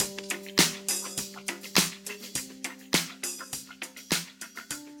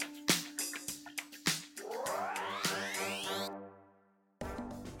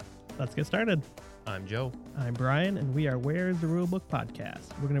Let's get started. I'm Joe. I'm Brian, and we are Where's the Rulebook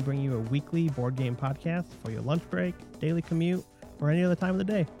podcast. We're going to bring you a weekly board game podcast for your lunch break, daily commute, or any other time of the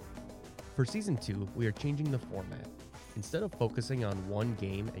day. For Season 2, we are changing the format. Instead of focusing on one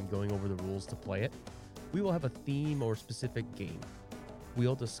game and going over the rules to play it, we will have a theme or specific game.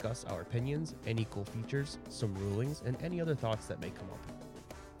 We'll discuss our opinions, any cool features, some rulings, and any other thoughts that may come up.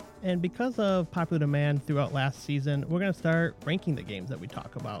 And because of popular demand throughout last season, we're going to start ranking the games that we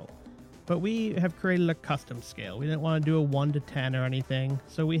talk about. But we have created a custom scale. We didn't want to do a 1 to 10 or anything.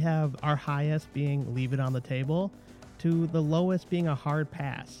 So we have our highest being leave it on the table to the lowest being a hard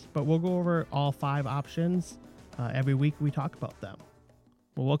pass. But we'll go over all 5 options every week we talk about them.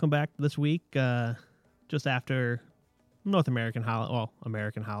 Well, welcome back this week, just after American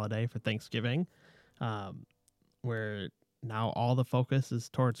holiday for Thanksgiving, where now all the focus is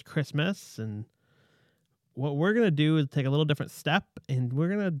towards Christmas. And what we're going to do is take a little different step, and we're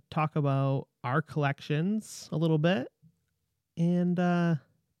going to talk about our collections a little bit and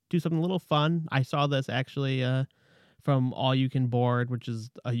do something a little fun. I saw this actually from All You Can Board, which is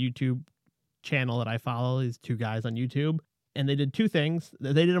a YouTube channel that I follow, these 2 guys on YouTube. And they did 2 things.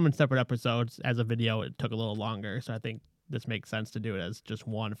 They did them in separate episodes. As a video, it took a little longer. So I think this makes sense to do it as just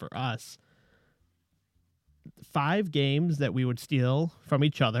one for us. 5 games that we would steal from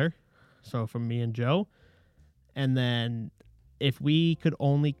each other. So from me and Joe. And then if we could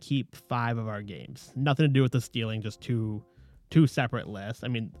only keep 5 of our games, nothing to do with the stealing, just two separate lists. I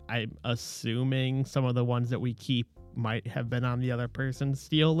mean, I'm assuming some of the ones that we keep might have been on the other person's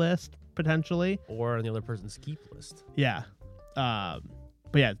steal list, potentially. Or on the other person's keep list. Yeah. But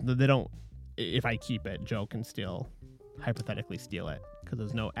yeah, they don't, if I keep it, Joe can still hypothetically steal it, because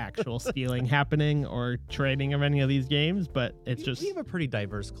there's no actual stealing happening or trading of any of these games, but it's just... We have a pretty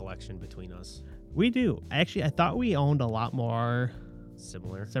diverse collection between us. We do. Actually, I thought we owned a lot more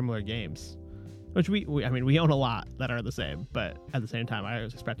Similar games, which we own a lot that are the same, but at the same time, I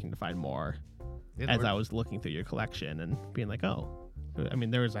was expecting to find more as I was looking through your collection and being like, oh, I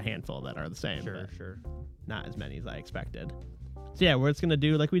mean, there was a handful that are the same. Sure. Not as many as I expected. So yeah, we're just going to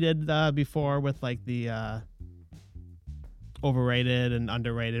do like we did before with like the overrated and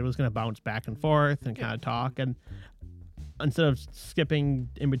underrated. We're just going to bounce back and forth and kind of talk. And instead of skipping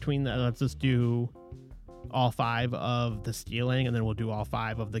in between that, let's just do all 5 of the stealing, and then we'll do all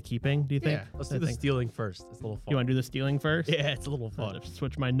 5 of the keeping. Do you think? Yeah, let's do the stealing first. It's a little fun. You want to do the stealing first? Yeah, it's a little fun. I'll just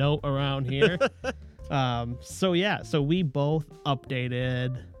switch my note around here. So we both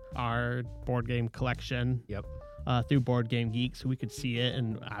updated our board game collection. Yep. Through Board Game Geek, so we could see it,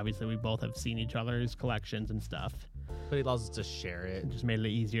 and obviously we both have seen each other's collections and stuff. But it allows us to share it. It just made it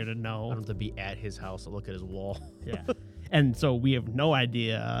easier to know. I don't have to be at his house to look at his wall. Yeah. And so we have no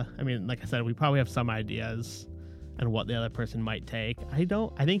idea. I mean, like I said, we probably have some ideas on what the other person might take. I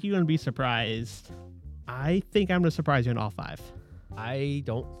think you're going to be surprised. I think I'm going to surprise you in all 5. I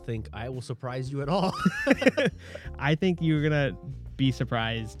don't think I will surprise you at all. I think you're going to be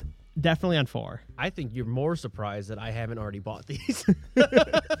surprised. Definitely on 4. I think you're more surprised that I haven't already bought these.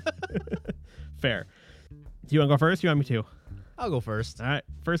 Fair. Do you want to go first? You want me to? I'll go first. All right.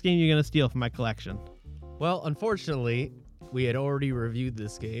 First game you're going to steal from my collection. Well, unfortunately, we had already reviewed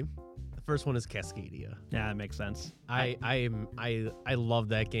this game. The first one is Cascadia. Yeah, that makes sense. I love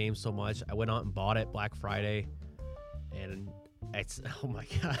that game so much. I went out and bought it Black Friday, and it's, oh my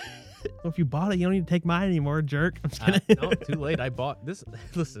god. Well, if you bought it, you don't need to take mine anymore, jerk. I'm just kidding. No, too late. I bought this.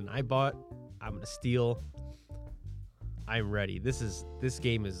 Listen, I'm gonna steal. I'm ready. This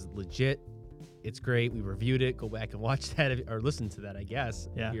game is legit. It's great. We reviewed it. Go back and watch that or listen to that, I guess,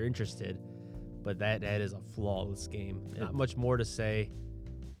 if you're interested. But that is a flawless game. Not much more to say.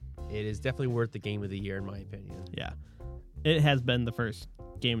 It is definitely worth the game of the year, in my opinion. Yeah. It has been the first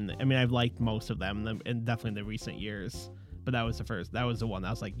game. I mean, I've liked most of them, and definitely in the recent years. But that was the first. That was the one that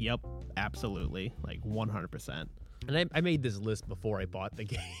I was like, yep, absolutely. Like 100%. And I made this list before I bought the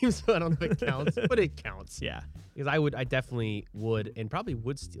game, so I don't know if it counts. But it counts. Yeah. Because I definitely would, and probably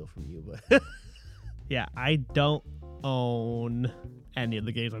would steal from you. But yeah, I don't own any of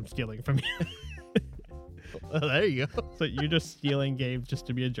the games I'm stealing from you. Well, there you go. So you're just stealing games just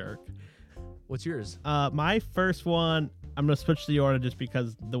to be a jerk. What's yours? My first one, I'm going to switch the order just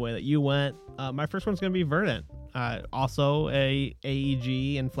because the way that you went. My first one's going to be Verdant. Also a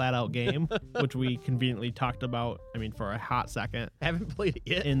AEG and Flat Out game, which we conveniently talked about, I mean, for a hot second. I haven't played it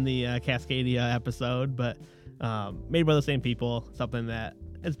yet. In the Cascadia episode, but made by the same people, something that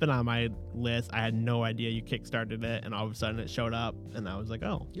it's been on my list. I had no idea you kickstarted it, and all of a sudden it showed up, and I was like,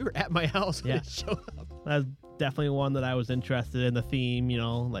 oh. You were at my house when Yeah. it showed up. That's definitely one that I was interested in, the theme,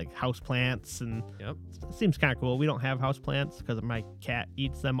 like houseplants, and Yep. it seems kind of cool. We don't have houseplants because my cat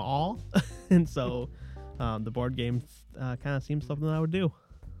eats them all, and so the board game kind of seems something I would do.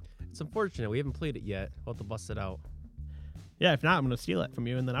 It's unfortunate. We haven't played it yet. We'll have to bust it out. Yeah, if not, I'm going to steal it from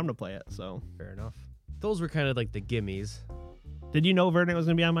you, and then I'm going to play it, so. Fair enough. Those were kind of like the gimmies. Did you know Verdant was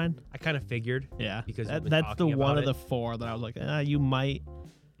going to be on mine? I kind of figured. Yeah. Because that's the talking one about of the it. 4 that I was like, you might.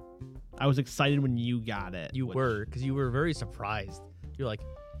 I was excited when you got it. You were, because you were very surprised. You're like,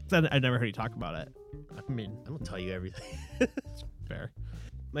 I never heard you talk about it. I mean, I don't tell you everything. fair.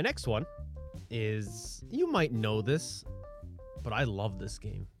 My next one is, you might know this, but I love this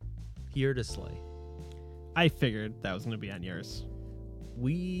game. Here to Slay. I figured that was going to be on yours.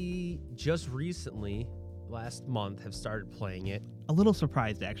 We just recently, last month, have started playing it. A little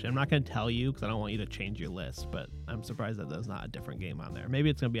surprised, actually. I'm not going to tell you because I don't want you to change your list, but I'm surprised that there's not a different game on there. Maybe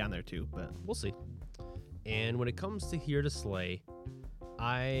it's going to be on there too, but We'll see. And when it comes to Here to Slay,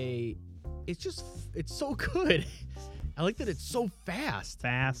 it's so good. I like that it's so fast.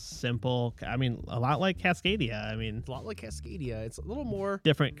 fast, simple. I mean, a lot like Cascadia. I mean, It's a lot like Cascadia. It's a little more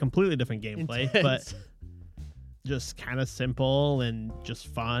completely different gameplay, intense. but just kind of simple and just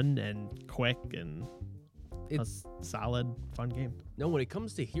fun and quick and It's a solid, fun game. no, when it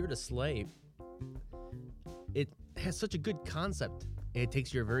comes to Here to Slay, it has such a good concept. It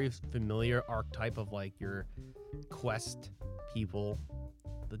takes your very familiar archetype of like your quest people,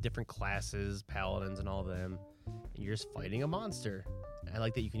 the different classes, paladins, and all of them, and you're just fighting a monster. I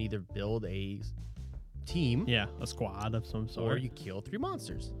like that you can either build a team, Yeah, a squad of some or sort. you kill 3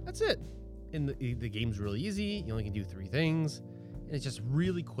 monsters. That's it. And the game's really easy. You only can do 3 things, and it's just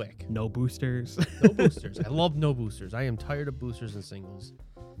really quick. No boosters. No boosters. I love no boosters. I am tired of boosters and singles.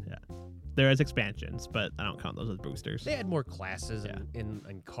 There is expansions, but I don't count those as boosters. They add more classes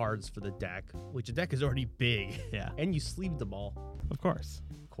and cards for the deck, which the deck is already big. Yeah, And you sleeved them all, of course.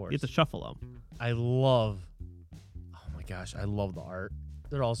 of course. You have to shuffle them. I love, oh my gosh, I love the art.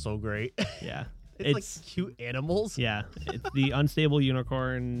 They're all so great. Yeah. It's like cute animals. Yeah, it's the Unstable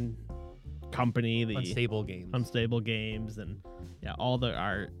Unicorn Company, the Unstable games. Unstable Games, and yeah, all the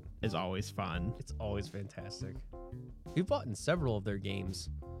art is always fun. It's always fantastic. We've bought in several of their games.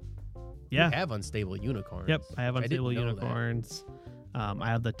 Yeah. We have Unstable Unicorns. Yep, I have which didn't Unstable know that. Unicorns. I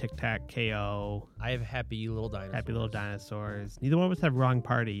have the Tic Tac KO, I have Happy Little Dinosaurs. Happy Little Dinosaurs. Neither one of us have Wrong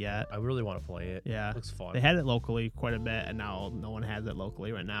Party yet. I really want to play it. Yeah. It looks fun. They had it locally quite a bit, and now no one has it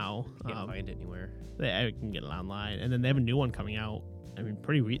locally right now. Can't find it anywhere. I can get it online, and then they have a new one coming out. I mean,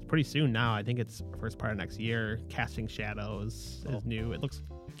 pretty soon now. I think it's first part of next year. Casting Shadows is new. It looks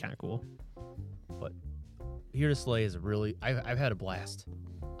kind of cool. But Here to Slay is really, I've had a blast.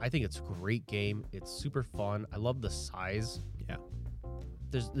 I think it's a great game. It's super fun. I love the size. Yeah.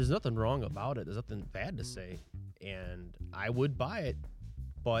 There's nothing wrong about it. There's nothing bad to say. And I would buy it.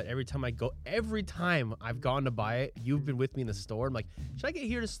 But every time I've gone to buy it, you've been with me in the store. I'm like, should I get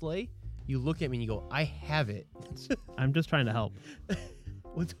Here to Slay? You look at me and you go, I have it. I'm just trying to help.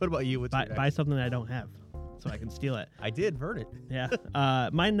 What about you? What's your Buy something I don't have, so I can steal it. I did, Vernon. Yeah.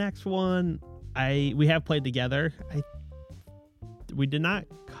 My next one, we have played together. We did not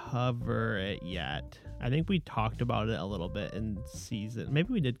cover it yet. I think we talked about it a little bit in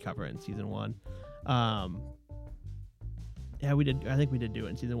maybe we did cover it in season 1. Yeah, we did. I think we did do it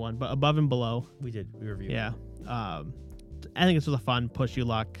in season 1, but Above and Below. We reviewed it. Yeah. I think this was a fun push you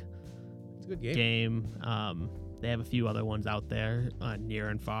luck It's a good game. They have a few other ones out there, Near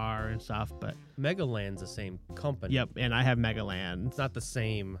and Far and stuff, but Megaland's the same company. yep. And I have Megaland. It's not the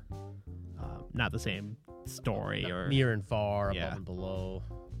same. Not the same story or Near and Far, Yeah. Above and Below.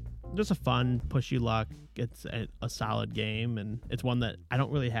 just a fun push you luck. It's a solid game, and it's one that I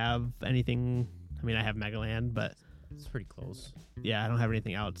don't really have anything. I mean, I have Megaland, but It's pretty close. yeah, I don't have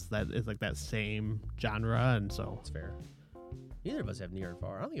anything else that is like that same genre, and so It's fair. Neither of us have Near and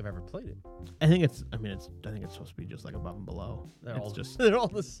Far. I don't think I've ever played it. I think it's supposed to be just like Above and Below. They're It's all just they're all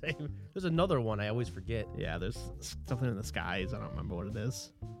the same. There's another one I always forget. yeah, there's something in the skies. I don't remember what it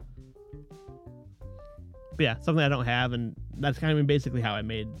is. But yeah, something I don't have, and that's kind of basically how I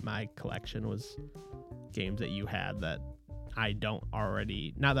made my collection, was games that you had that I don't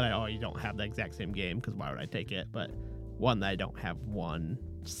already. Not that I already don't have the exact same game, because why would I take it? But one that I don't have one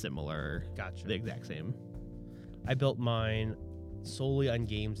similar, Gotcha. the exact same. I built mine solely on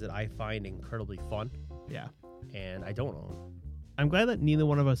games that I find incredibly fun Yeah, and I don't own. I'm glad that neither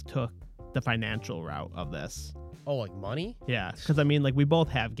one of us took the financial route of this. Oh, like money? Yeah, because I mean, like we both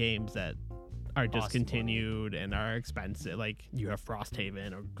have games that are discontinued and are expensive. Like you have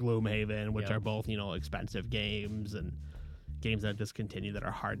Frosthaven or Gloomhaven, which Yep. are both, expensive games and games that discontinue that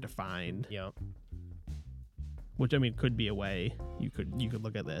are hard to find. Yep. Which could be a way you could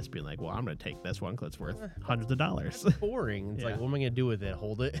look at this being like, well, I'm going to take this one because it's worth hundreds of dollars. It's boring. It's Yeah. like, what am I going to do with it?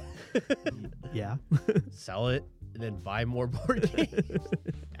 Hold it, Yeah. sell it, and then buy more board games.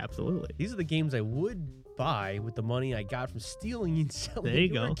 Absolutely. These are the games I would buy with the money I got from stealing and selling. There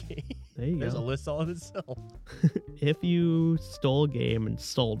you your go. game. There you There's go. a list all in itself. If you stole a game and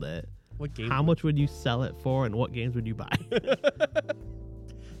sold it, What game? how much would you sell it for, and what games would you buy?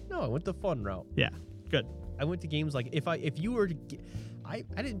 No, I went the fun route. Yeah, good. I went to games like if you were to I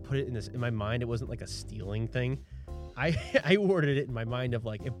didn't put it in my mind. It wasn't like a stealing thing. I worded it in my mind of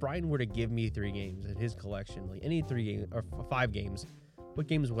like, if Brian were to give me 3 games in his collection, like any 3 games or 5 games, what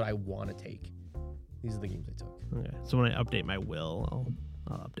games would I want to take? These are the games I took. Okay, so when I update my will,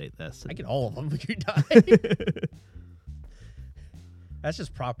 I'll update this. I get all of them when you die. That's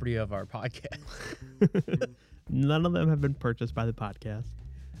just property of our podcast. None of them have been purchased by the podcast.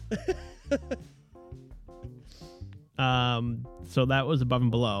 So that was Above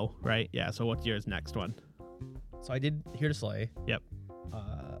and Below, right? Yeah. So what's yours next one? So I did Here to Slay. Yep.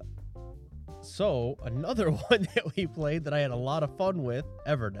 So another one that we played that I had a lot of fun with,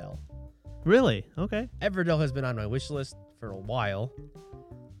 Everdell. Really? Okay. Everdell has been on my wish list for a while.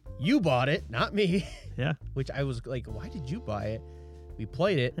 You bought it, not me. Yeah. Which I was like, why did you buy it? We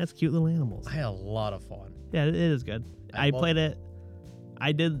played it. That's cute little animals. I had a lot of fun. Yeah, it is good. I I love- played it.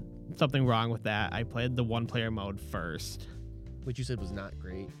 I did something wrong with that. I played the 1-player mode first. Which you said was not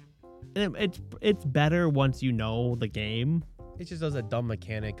great. And it's better once you know the game. It just does a dumb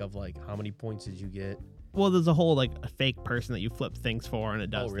mechanic of like, how many points did you get? Well, there's a whole like a fake person that you flip things for and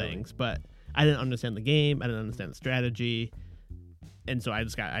it does really? things. But I didn't understand the game. I didn't understand the strategy. And so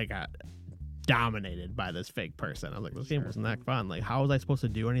I got dominated by this fake person. I was like, this game wasn't that fun. Like, how was I supposed to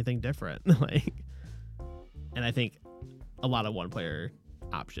do anything different? Like, and I think a lot of 1-player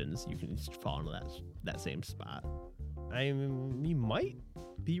options, you can just fall into that same spot. We might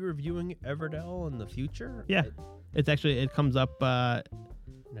be reviewing Everdell in the future. Yeah. It comes up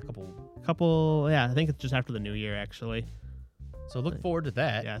In a couple. Yeah, I think it's just after the new year actually. So look forward to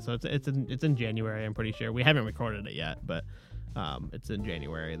that. Yeah, so it's in January. I'm pretty sure we haven't recorded it yet, but it's in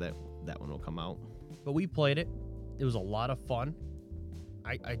January that one will come out. But we played it. It was a lot of fun.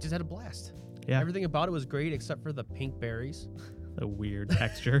 I just had a blast. Yeah, Everything about it was great except for the pink berries. a weird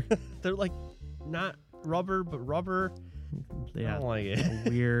texture. They're like not rubber, but rubber. I Yeah, don't like it. a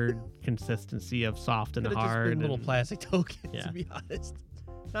weird consistency of soft and Could have just hard. been little and- plastic tokens, Yeah. to be honest.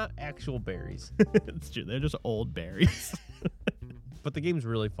 Not actual berries. It's true. They're just old berries. But the game's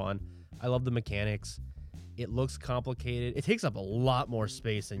really fun. I love the mechanics. It looks complicated. It takes up a lot more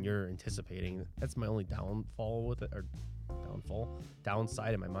space than you're anticipating. That's my only downfall with it, or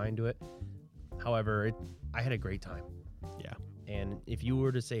downside in my mind to it. However, I had a great time. Yeah. And if you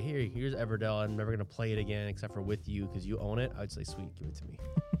were to say, here's Everdell, I'm never going to play it again except for with you because you own it, I'd say, sweet, give it to me.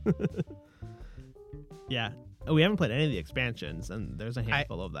 Yeah. We haven't played any of the expansions, and there's a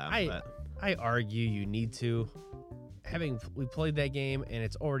handful of them. But I argue you need to. We played that game and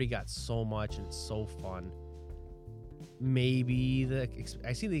it's already got so much and it's so fun. Maybe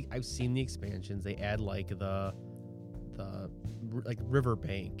I've seen the expansions. They add like the river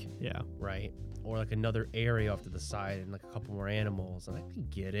bank, yeah. right? Or like another area off to the side and like a couple more animals. And I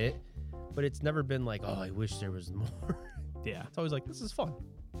get it, but it's never been like, oh, I wish there was more. Yeah. It's always like, this is fun.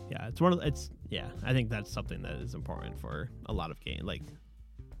 Yeah, I think that's something that is important for a lot of games. Like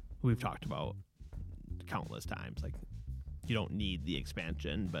we've talked about countless times. Like you don't need the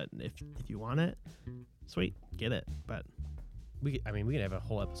expansion, but if you want it, sweet, get it. But We can have a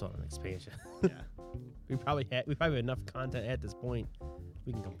whole episode on expansion. yeah, we probably have enough content at this point.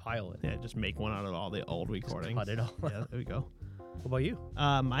 We can compile it. yeah, just make one out of all the old recordings. Cut it all. Yeah, there we go. What about you?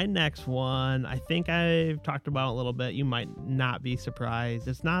 My next one, I think I've talked about a little bit. You might not be surprised.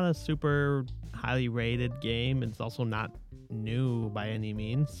 It's not a super highly rated game. It's also not new by any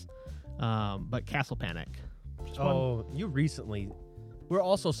means. But Castle Panic. Just one. Oh, you recently. We're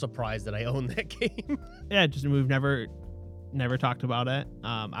also surprised that I own that game. Yeah, just we've never talked about it.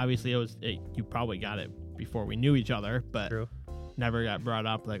 Obviously, you probably got it before we knew each other, but True. never got brought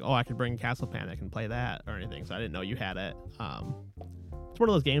up like, oh, I could bring Castle Panic and play that or anything. So I didn't know you had it. It's one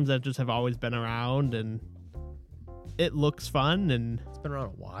of those games that just have always been around, and it looks fun. And It's been around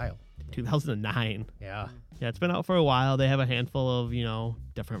a while. 2009. Yeah. Yeah, it's been out for a while. They have a handful of,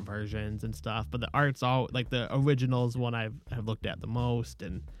 different versions and stuff, but the art's all like the original's one I've looked at the most,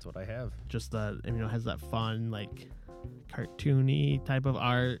 and That's what I have. just has that fun, like cartoony type of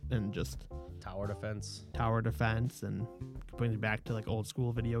art, and just Tower defense. Tower defense, and brings me back to like old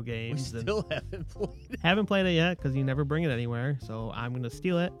school video We games. And still haven't played it. haven't played it yet because you never bring it anywhere. So I'm gonna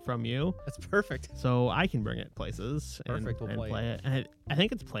steal it from you That's perfect. so I can bring it places Perfect, and we'll play play it. And I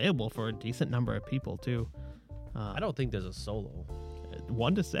think it's playable for a decent number of people too. I don't think there's a solo.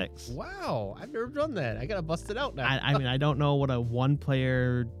 1 to 6. Wow, I've never done that. I gotta bust it out now. I mean, I don't know what a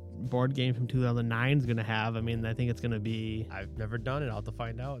 1-player board game from 2009 is gonna have. I mean, I think it's gonna be. I've never done it. I'll have to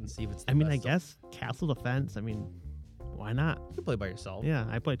find out and see if it's. The I mean, I best guess Castle Defense. I mean, why not? you can play by yourself. Yeah,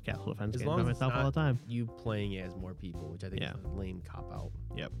 I played Castle Defense As games long by as it's myself all not- the time. You playing as more people, which I think Yeah. is a lame cop out.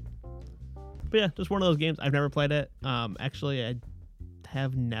 But yeah, just one of those games. I've never played it. Actually, I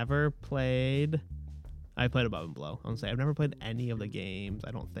have never played. I played Above and Below. I'm saying I've never played any of the games.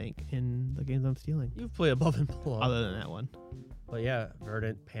 I don't think in the games I'm stealing, You've played Above and Below. other than that one. But yeah,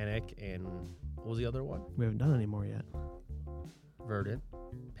 Verdant, Panic, and what was the other one? We haven't done any more yet. Verdant,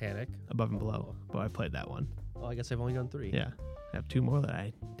 Panic. Above and Below, but I played that one. Well, I guess I've only done 3. Yeah, I have 2 more that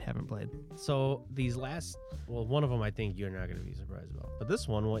I haven't played. So these last, well, one of them I think you're not going to be surprised about. But this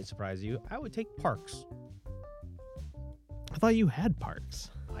one won't surprise you. I would take Parks. I thought you had Parks.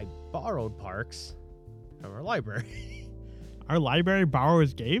 I borrowed Parks from our library. Our library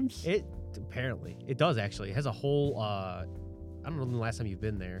borrows games? It apparently it does actually. It has a whole. I don't know the last time you've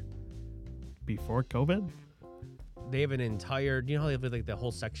been there. Before COVID? They have an entire. Do you know how they have like the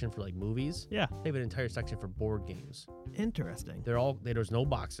whole section for like movies? Yeah. They have an entire section for board games. Interesting. There's no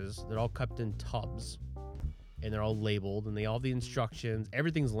boxes. They're all kept in tubs, and they're all labeled, and they all have the instructions.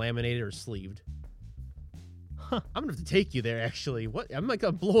 Everything's laminated or sleeved. Huh. I'm gonna have to take you there. Actually, what? I'm like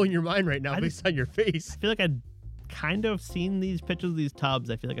I'm blowing your mind right now based on your face. I feel like I'd kind of seen these pictures of these tubs.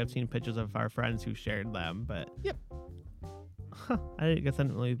 I feel like I've seen pictures of our friends who shared them, but Yep. Huh, I guess I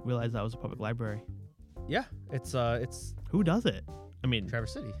didn't really realize that was a public library. Yeah, it's Who does it? I mean,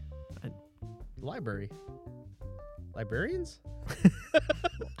 Traverse City. Library. Librarians?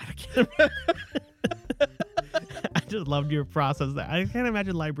 I can't I just loved your process there. I can't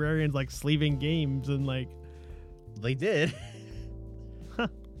imagine librarians like sleeving games and like. They did. Huh.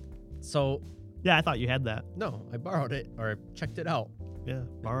 So, Yeah, I thought you had that. no, I borrowed it or checked it out. Yeah,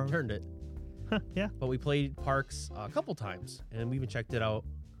 and borrowed. returned it. Huh, yeah. But we played Parks a couple times, and we even checked it out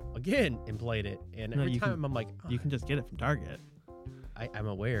again and played it. And No, every you time can- I'm like, You can just get it from Target. I'm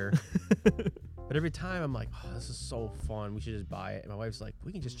aware. But every time I'm like, oh, this is so fun. We should just buy it. And my wife's like,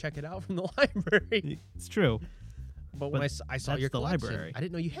 we can just check it out from the library. It's true. But when But I saw that's your the collection, library. I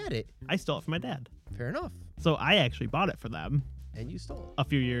didn't know you had it. I stole it from my dad. Fair enough. So I actually bought it for them And you stole a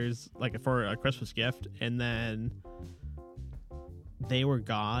few years, like for a Christmas gift, and then they were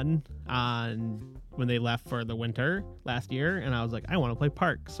gone on when they left for the winter last year, and I was like, I want to play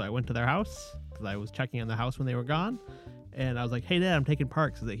Parks. So I went to their house because I was checking on the house when they were gone, and I was like, hey Dad, I'm taking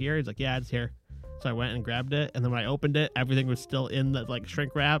Parks. Is it here? He's like, yeah, it's here. So I went and grabbed it, and then when I opened it, everything was still in the like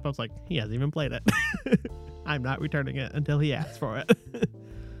shrink wrap. I was like, he hasn't even played it. I'm not returning it until he asks for it.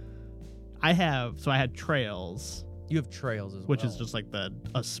 I had Trails, it. You have Trails as well. which is just like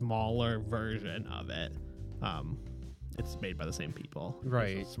a smaller version of it. It's made by the same people, It's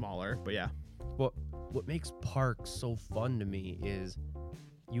Right. just smaller, but yeah. What makes Parks so fun to me is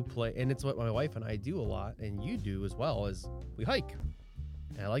you play, and it's what my wife and I do a lot, and you do as well, is we hike.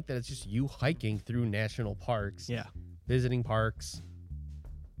 And I like that it's just you hiking through national parks, Yeah, visiting parks,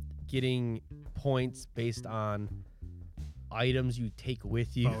 getting points based on items you take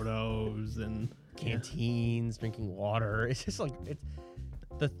with you, photos and canteens, drinking water. It's just like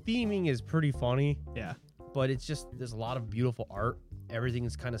the theming is pretty funny, yeah. but it's just there's a lot of beautiful art. Everything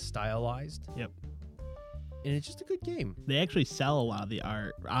is kind of stylized. Yep. And it's just a good game. They actually sell a lot of the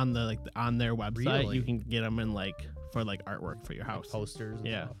art on on their website. Really? You can get them in for artwork for your house. Posters and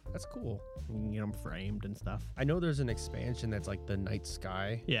Yeah. stuff. That's cool. You can get them framed and stuff. I know there's an expansion that's like the night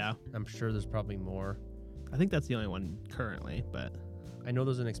sky. Yeah, I'm sure there's probably more. I think that's the only one currently, but I know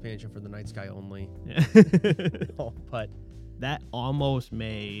there's an expansion for the night sky only. yeah. Oh, but That almost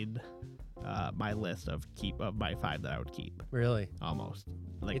made my list of my 5 that I would keep. really, Almost.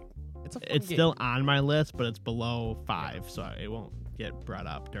 Like it's a fun it's game. still on my list, but it's below 5, so it won't get brought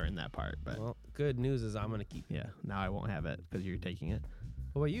up during that part. But Well, good news is I'm gonna keep it. yeah, now I won't have it because you're taking it.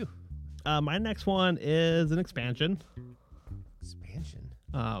 What about you? My next one is an expansion Expansion.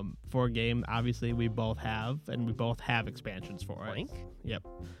 for a game. Obviously, we both have, and we both have expansions for it. Blank? Yep.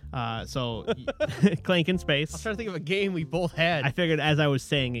 So Clank in I was Space. trying to think of a game we both had. I figured as I was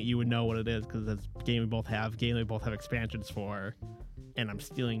saying it, you would know what it is because it's a game we both have expansions for, and I'm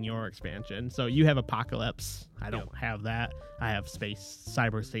stealing your expansion. So you have Apocalypse. I don't have that. I have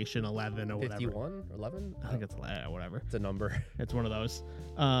Cyber Station 11 or whatever. 51 or 11? I think it's whatever. It's a number. It's one of those.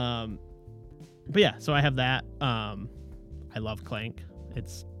 But yeah, so I have that. I love Clank.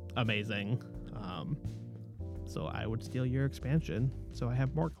 It's amazing. So I would steal your expansion, so I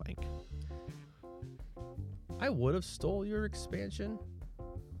have more Clank. I would have stole your expansion,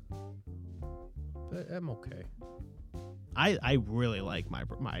 but I'm okay. I really like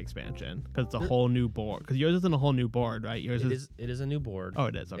my expansion because it's a whole new board. Because yours isn't a whole new board, right? Yours It is a new board. Oh,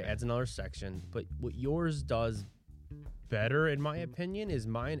 it is. Okay. It adds another section. But what yours does better, in my opinion, is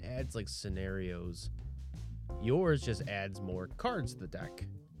mine adds like scenarios. Yours just adds more cards to the deck.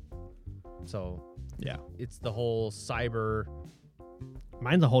 So yeah, it's the whole cyber.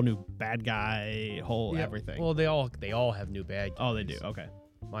 Mine's a whole new bad guy, everything. Well, they all have new bad guys. Oh, they do. Okay.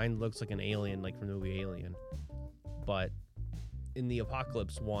 Mine looks like an alien, like from the movie Alien. But in the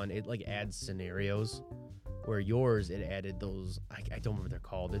Apocalypse one, it like adds scenarios. Where yours, it added those. I don't remember what they're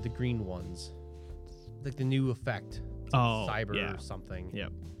called. They're the green ones, like the new effect. Oh, cyber or something.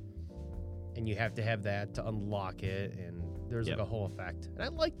 Yep. And you have to have that to unlock it, and there's like a whole effect. And I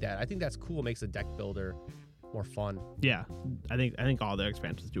like that. I think that's cool. It makes the deck builder more fun. Yeah, I think all their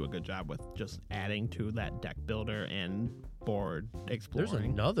expansions do a good job with just adding to that deck builder and board exploring. There's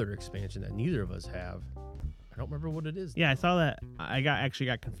another expansion that neither of us have. I don't remember what it is. Yeah, I saw that. I got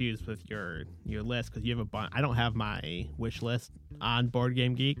confused with your list because you have a bunch. I don't have my wish list on Board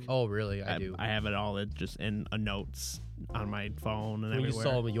Game Geek. Oh, really? I do. I have it all just in notes on my phone and everywhere.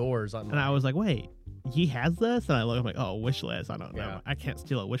 You saw yours on. And I was like, wait, he has this? And I look, I'm like, oh, wish list. I don't know. Yeah. I can't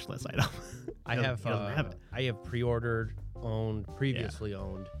steal a wish list item. I have it. I have pre-ordered, previously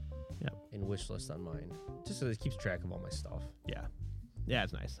owned, and wish list on mine. Just so it keeps track of all my stuff. Yeah. Yeah,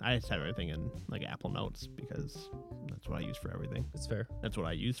 it's nice. I just have everything in like Apple Notes because that's what I use for everything. That's fair. That's what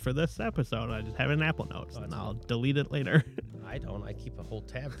I use for this episode. I just have it in Apple Notes, and I'll delete it later. I don't. I keep a whole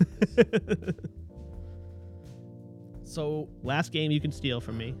tab for this. So, last game you can steal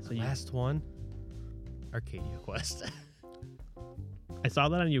from me. So last one, Arcadia Quest. I saw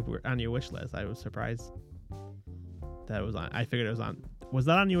that on your wish list. I was surprised that it was on. I figured it was on. Was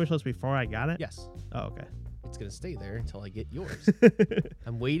that on your wish list before I got it? Yes. Oh, okay. It's going to stay there until I get yours.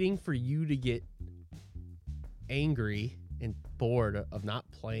 I'm waiting for you to get angry and bored of not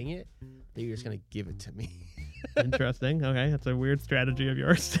playing it, that you're just going to give it to me. Interesting. Okay. That's a weird strategy of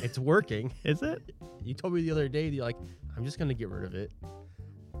yours. It's working. Is it? You told me the other day, you're like, I'm just going to get rid of it.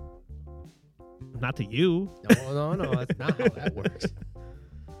 Not to you. No. That's not how that works.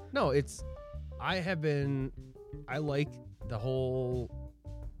 No, I like the whole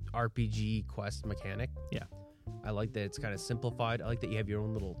RPG quest mechanic. Yeah. I like that it's kind of simplified. I like that you have your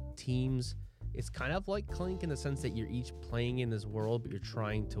own little teams. It's kind of like Clink in the sense that you're each playing in this world, but you're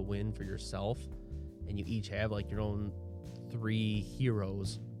trying to win for yourself. And you each have like your own 3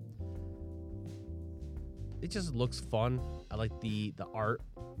 heroes. It just looks fun. I like the art.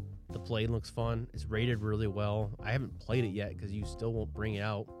 The play looks fun. It's rated really well. I haven't played it yet because you still won't bring it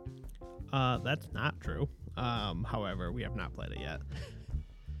out. That's not true. However, we have not played it yet.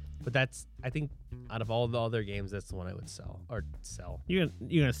 But I think out of all the other games, that's the one I would sell. You're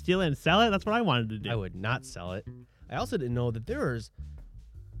gonna steal it and sell it? That's what I wanted to do. I would not sell it. I also didn't know that there's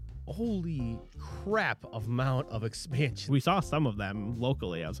holy crap amount of expansions. We saw some of them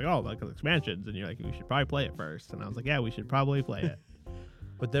locally. I was like, oh, like expansions, and you're like, we should probably play it first. And I was like, yeah, we should probably play it.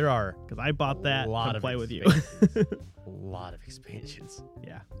 But there are because I bought that to play with you. A lot of expansions.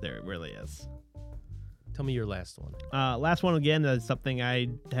 Yeah, there really is. Tell me your last one. Last one again is something I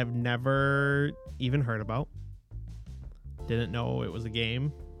have never even heard about. Didn't know it was a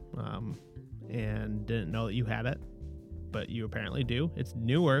game, and didn't know that you had it, but you apparently do. It's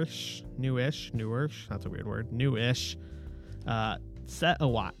newish. That's a weird word. Newish. Set a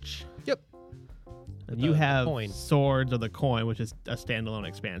watch. Yep. And you have Swords of the Coin, which is a standalone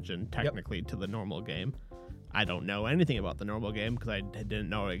expansion technically to the normal game. I don't know anything about the normal game because I didn't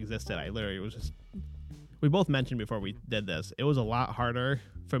know it existed. I literally was just. We both mentioned before we did this, it was a lot harder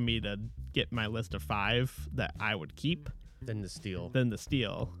for me to get my list of 5 that I would keep than to steal.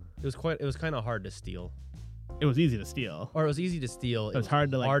 It was kind of hard to steal. It was easy to steal. Or it was easy to steal. It was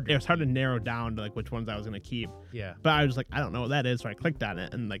hard to narrow down to like which ones I was going to keep. Yeah. But I was like, I don't know what that is, so I clicked on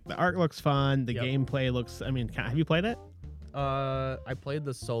it and like the art looks fun, the gameplay looks, have you played it? I played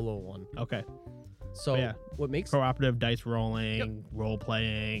the solo one. Okay. So what makes cooperative dice rolling, role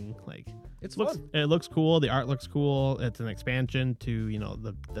playing, like it's fun. It looks cool. The art looks cool. It's an expansion to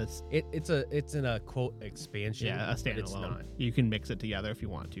it's in a quote expansion. Yeah, a standalone. It's not. You can mix it together if you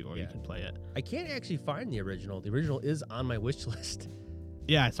want to, or you can play it. I can't actually find the original. The original is on my wish list.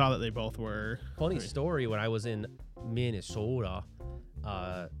 Yeah, I saw that they both were. Funny story. When I was in Minnesota,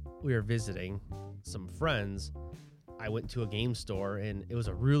 we were visiting some friends. I went to a game store, and it was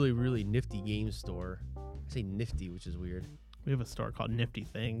a really, really nifty game store. I say nifty, which is weird. We have a store called Nifty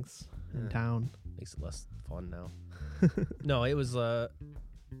Things in Yeah. town. Makes it less fun now. No, it was like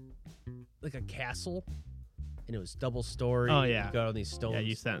a castle, and it was double story. Oh, yeah. You got all these stones. Yeah,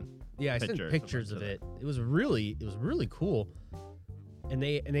 you sent. Yeah, I sent pictures of it. It was really cool. And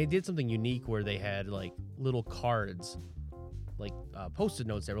they did something unique where they had like little cards, like Post-it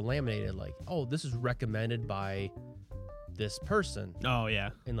notes that were laminated, like, oh, this is recommended by this person, Oh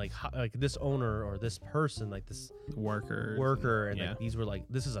yeah, and like this owner or this person, like this worker, and yeah. like these were like,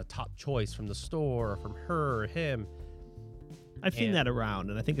 this is a top choice from the store or from her or him. I've seen that around,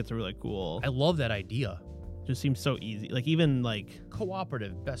 and I think it's really cool. I love that idea. Just seems so easy. Like even like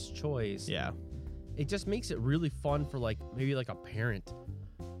Cooperative, best choice. yeah. It just makes it really fun for like maybe like a parent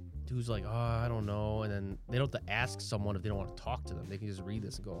who's like, oh, I don't know, and then they don't have to ask someone if they don't want to talk to them. They can just read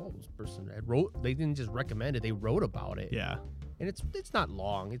this and go, oh, this person wrote. They didn't just recommend it; they wrote about it. Yeah. And it's not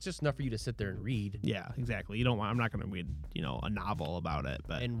long. It's just enough for you to sit there and read. Yeah, exactly. You don't want. I'm not going to read a novel about it,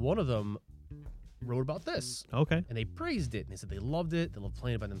 but And one of them wrote about this, okay. and they praised it, and they said they loved it. They loved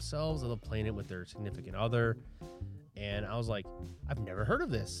playing it by themselves. They loved playing it with their significant other. And I was like, I've never heard of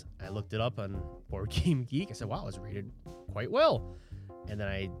this. I looked it up on Board Game Geek. I said, wow, it's rated quite well. And then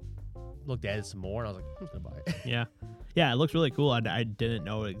I looked at it some more, and I was like, I'm just gonna buy it. Yeah, it looks really cool. I didn't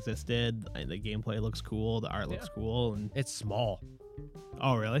know it existed. The gameplay looks cool. The art looks cool. And It's small.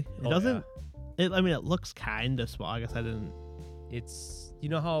 oh, really? It doesn't. It looks kind of small. I guess I didn't. It's, you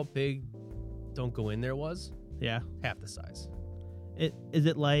know how big Don't Go In There was? Yeah. Half the size. Is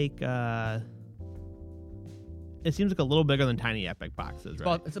it like? It seems like a little bigger than Tiny Epic boxes,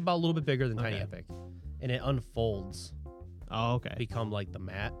 right? It's about a little bit bigger than Tiny Okay. Epic, and it unfolds, Oh, okay. become like the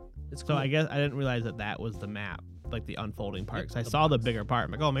mat. It's So cool. I guess I didn't realize that was the map, like the unfolding part. Yep, 'Cause I the saw the box. bigger part.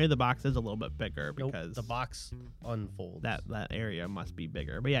 I'm like, oh, maybe the box is a little bit bigger Nope, because the box unfolds. that area must be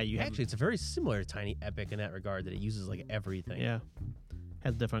bigger. But yeah, you Actually, it's very similar to Tiny Epic in that regard, that it uses like everything. yeah,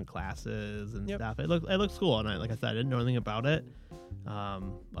 has different classes and Yep. stuff. It looks cool, and like I said, I didn't know anything about it.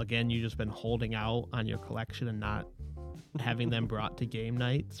 Again, you just been holding out on your collection and not having them brought to game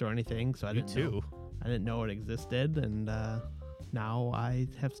nights or anything. So I Me didn't too. know. I didn't know it existed, and now I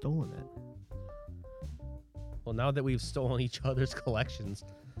have stolen it. Well, now that we've stolen each other's collections,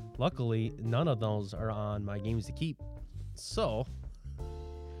 luckily none of those are on my games to keep. So,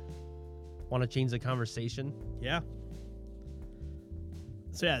 want to change the conversation? Yeah.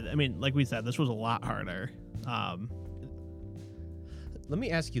 So yeah, I mean, like we said, this was a lot harder. Let me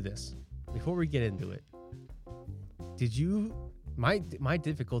ask you this before we get into it. Did you? My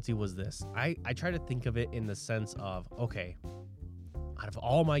difficulty was this. I try to think of it in the sense of, okay, out of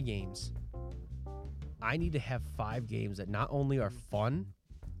all my games, I need to have 5 games that not only are fun,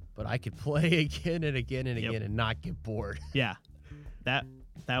 but I could play again and again and again and not get bored. Yeah, that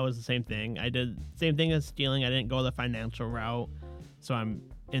was the same thing. I did same thing as stealing. I didn't go the financial route, so I'm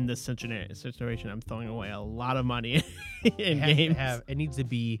in this situation. I'm throwing away a lot of money in games. It needs to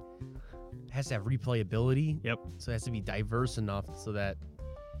be, has to have replayability. Yep. So it has to be diverse enough so that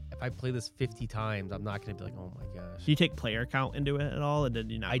if I play this 50 times, I'm not going to be like, oh my gosh. Do you take player count into it at all, or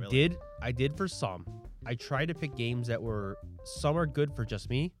did you not? I did for some. I tried to pick games that were, some are good for just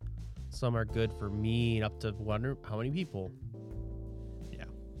me, some are good for me and up to wonder how many people. Yeah,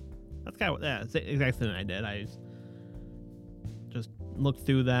 that's kind of it's the exact thing I did. I just looked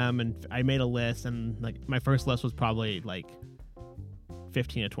through them and I made a list, and like my first list was probably like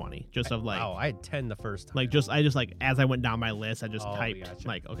 15 to 20, just of like. Wow, I had 10 the first time. Like I just like as I went down my list, I just typed gotcha.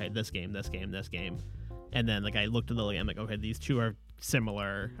 like, okay, this game, and then like I looked at the I'm like, okay, these two are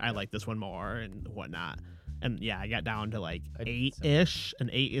similar. I like this one more and whatnot. And yeah, I got down to like 8-ish, and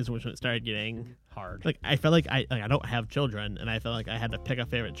 8 is when it started getting hard. like I felt like I don't have children, and I felt like I had to pick a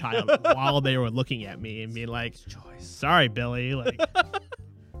favorite child while they were looking at me and being like, sorry, Billy, like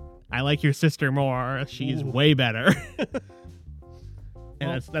I like your sister more. She's way better.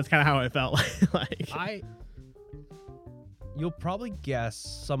 And that's kind of how I felt. Like you'll probably guess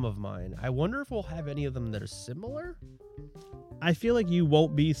some of mine. I wonder if we'll have any of them that are similar. I feel like you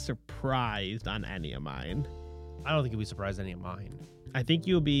won't be surprised on any of mine. I don't think you'll be surprised at any of mine. I think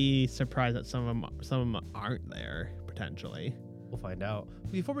you'll be surprised that some of them aren't there potentially. We'll find out.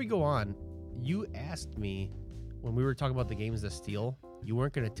 Before we go on, you asked me when we were talking about the games to steal, you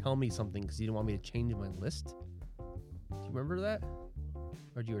weren't going to tell me something because you didn't want me to change my list. Do you remember that?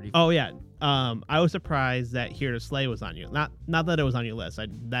 Or do you already? Oh yeah. I was surprised that Here to Slay was on you. Not that it was on your list.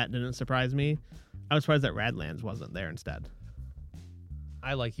 That didn't surprise me. I was surprised that Radlands wasn't there instead.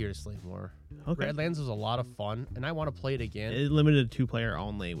 I like Here to Slay more. Okay. Badlands was a lot of fun, and I want to play it again. It's limited to 2-player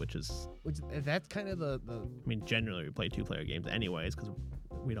only, which That's kind of the I mean, generally we play 2-player games anyways because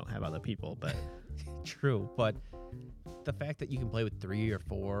we don't have other people. But true. But the fact that you can play with 3 or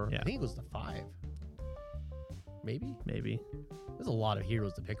 4, Yeah. I think it was the 5. Maybe. There's a lot of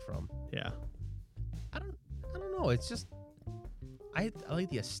heroes to pick from. Yeah. I don't know. It's just I like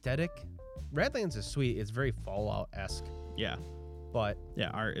the aesthetic. Badlands is sweet. It's very Fallout-esque, Yeah. but Yeah.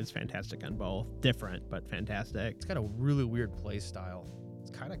 Art is fantastic on both. Different, but fantastic. it's got a really weird play style.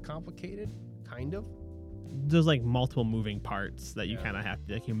 It's kind of complicated, kind of. There's like multiple moving parts that you Yeah. kind of have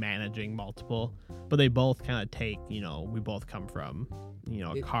to, like, you're managing multiple, but they both kind of take, we both come from,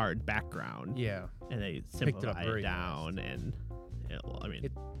 a card background. Yeah. And they Picked it up simplify very it down. And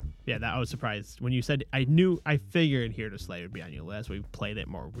It- yeah, that I was surprised when you said, I figured Here to Slay would be on your list. We played it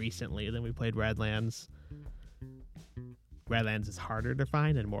more recently than we played Radlands. Radlands is harder to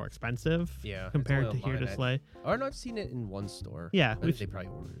find and more expensive. Yeah, it's compared to only Here to online. Slay. Oh no, I've seen it in one store. Yeah, I think they probably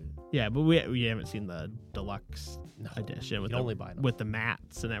ordered it. Yeah, but we haven't seen the deluxe No, edition with you can only buy them. with the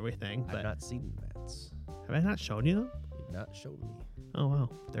mats and everything. I've But not seen the mats. have I not shown you them? They've not showed me. Oh wow,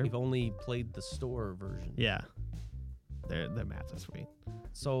 they're We've only played the store version. yeah, the mats are sweet.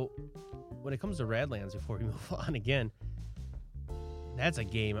 So, when it comes to Radlands, before we move on again, that's a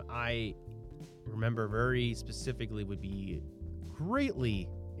game I remember very specifically would be greatly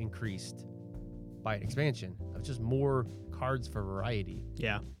increased by an expansion of just more cards for variety.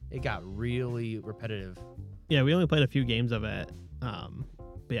 Yeah, It got really repetitive. yeah. We only played a few games of it.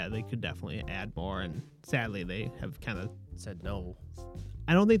 But yeah, they could definitely add more. And sadly, they have kind of. Said no.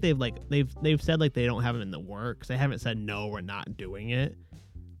 I don't think they've said like they don't have it in the works. They haven't said no, we're not doing it.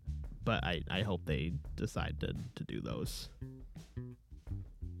 But I hope they decide to do those.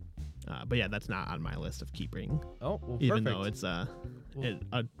 But yeah, that's not on my list of keeping. Oh, well, Even perfect. though it's a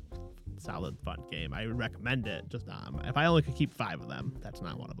solid fun game, I would recommend it. Just not. If I only could keep 5 of them, that's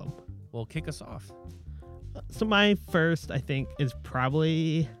not one of them. Well, kick us off. So my first, I think, is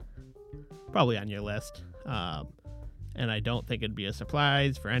probably on your list. And I don't think it'd be a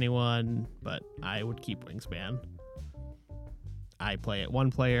surprise for anyone, but I would keep Wingspan. I play it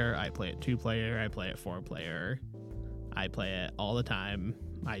 1-player, I play it 2-player, I play it 4-player. I play it all the time.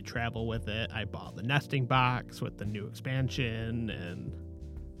 I travel with it. I bought the nesting box with the new expansion, and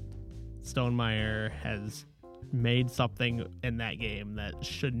Stonemeyer has made something in that game that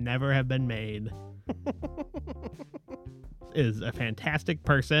should never have been made. Is a fantastic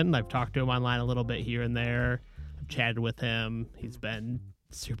person. I've talked to him online a little bit here and there. I've chatted with him. He's been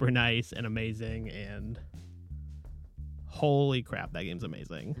super nice and amazing, and holy crap, that game's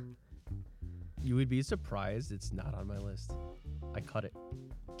amazing. You would be surprised it's not on my list. I cut it.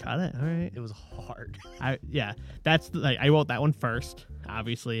 Got it. All right. It was hard. That's like I wrote that one first.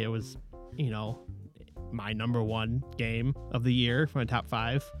 Obviously, it was, my number 1 game of the year for my top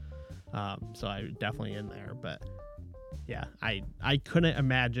 5. So I definitely in there, but yeah, I couldn't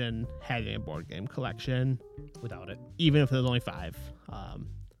imagine having a board game collection Without it. even if there's only 5.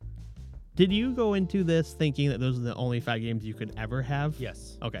 Did you go into this thinking that those are the only 5 games you could ever have?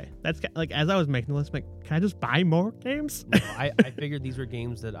 Yes. Okay, that's like as I was making the list, I'm like, can I just buy more games? No, I figured these were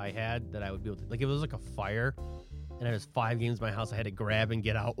games that I had that I would be able to, like, if it was like a fire and there was 5 games in my house I had to grab and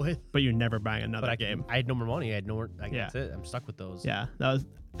get out with. But you're never buying another But game. I had no more money. I had no more. Yeah. That's it. I'm stuck with those. Yeah, I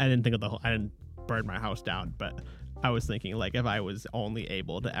didn't think of I didn't burn my house down, but I was thinking like if I was only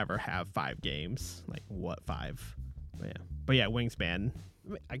able to ever have 5 games, like what 5? But yeah, Wingspan.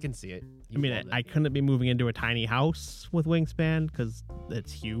 I can see it. I mean, I couldn't be moving into a tiny house with Wingspan because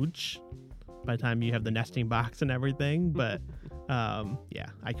it's huge by the time you have the nesting box and everything. But yeah,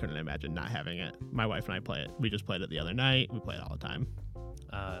 I couldn't imagine not having it. My wife and I play it. We just played it the other night. We play it all the time.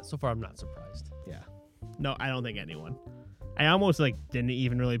 So far, I'm not surprised. Yeah. No, I don't think anyone. I almost didn't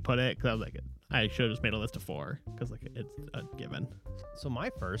even really put it because I was like, I should have just made a list of 4 because it's a given. So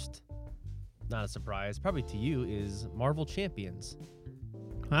my first, not a surprise, probably to you, is Marvel Champions.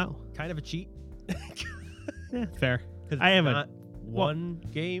 Wow. Kind of a cheat. Yeah, fair. I have one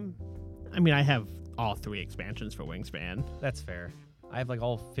game. I mean, I have all 3 expansions for Wingspan. That's fair. I have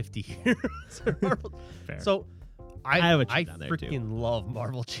all 50 heroes. Fair. So I have a cheat on there, too. freaking love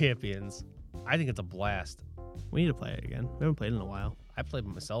Marvel Champions. I think it's a blast. We need to play it again. We haven't played it in a while. I played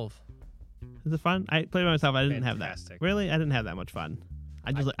by myself. Is it fun? I played by myself. I didn't have Fantastic. that. Really? I didn't have that much fun.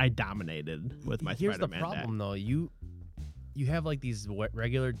 I dominated with my Here's Spider-Man the problem, though. You have these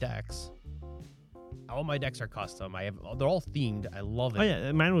regular decks. All my decks are custom. They're all themed. I love it. Oh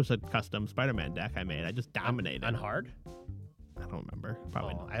yeah, mine was a custom Spider-Man deck I made. I just dominated. On hard? I don't remember.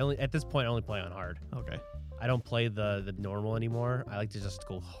 Probably not. At this point I only play on hard. Okay. I don't play the normal anymore. I like to just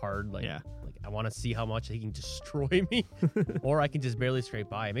go hard. Like I want to see how much he can destroy me, or I can just barely scrape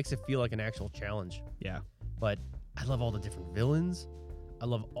by. It makes it feel like an actual challenge. Yeah. But I love all the different villains. I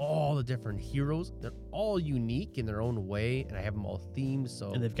love all the different heroes. They're all unique in their own way, and I have them all themed.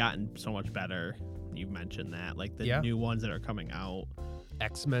 So And they've gotten so much better. You mentioned that, like the new ones that are coming out.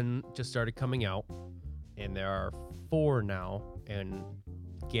 X-Men just started coming out, and there are 4 now, and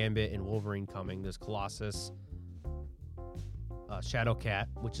Gambit and Wolverine coming. There's Colossus, Shadowcat,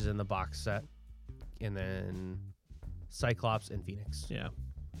 which is in the box set, and then Cyclops and Phoenix. Yeah.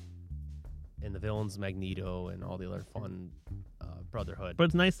 And the villains, Magneto, and all the other fun Brotherhood. But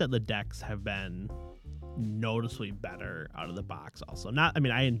it's nice that the decks have been noticeably better out of the box also.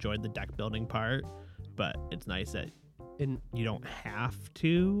 I enjoyed the deck building part, but it's nice that you don't have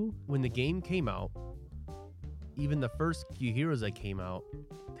to. When the game came out, even the first few heroes that came out,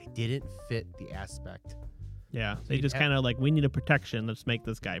 they didn't fit the aspect. Yeah, they just kind of like, we need a protection, let's make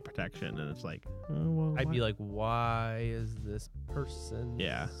this guy protection. And it's like, I'd be like, why is this person?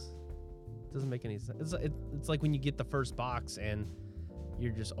 Yeah. It doesn't make any sense. It's like when you get the first box and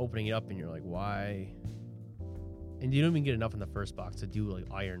you're just opening it up and you're like, why? And you don't even get enough in the first box to do like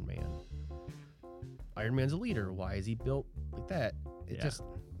Iron Man. Iron Man's a leader. Why is he built like that? There's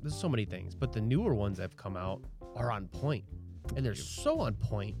so many things. But the newer ones that have come out are on point. And they're so on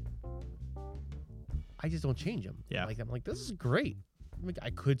point. I just don't change them. Yeah. I'm like, this is great.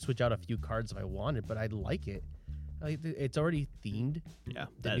 I could switch out a few cards if I wanted, but I like it. It's already themed. Yeah.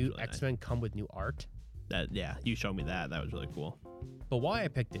 The new really X-Men come with new art. You showed me that. That was really cool. But why I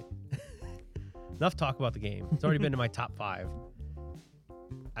picked it. Enough talk about the game. It's already been in my top 5.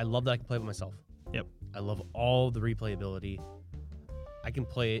 I love that I can play it with myself. Yep. I love all the replayability. I can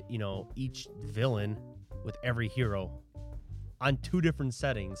play it, each villain with every hero on 2 different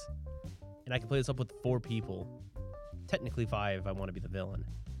settings. And I can play this up with 4 people. Technically 5 if I want to be the villain.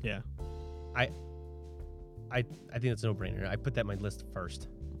 Yeah. I think that's a no-brainer. I put that on my list first.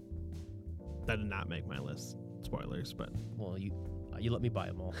 That did not make my list. Spoilers, but well, you let me buy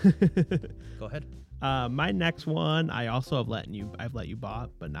them all. Go ahead. My next one, I also have let you bought,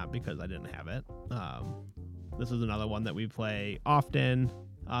 but not because I didn't have it. This is another one that we play often.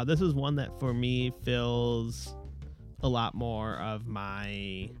 This is one that for me fills a lot more of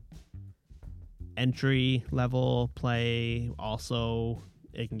my entry level play. Also,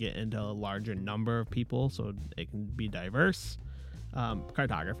 it can get into a larger number of people, so it can be diverse.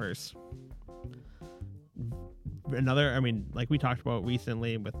 Cartographers. Like we talked about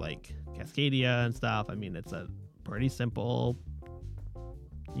recently with like Cascadia and stuff. It's a pretty simple,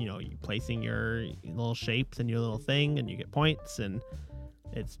 you placing your little shapes and your little thing, and you get points, and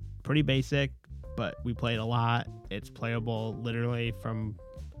it's pretty basic, but we played a lot. It's playable literally from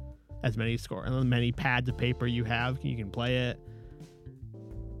as many pads of paper you have, you can play it.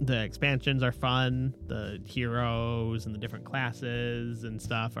 The expansions are fun. The heroes and the different classes and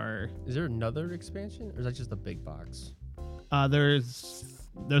stuff are. Is there another expansion, or is that just the big box? There's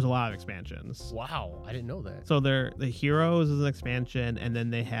a lot of expansions. Wow, I didn't know that. So the heroes is an expansion, and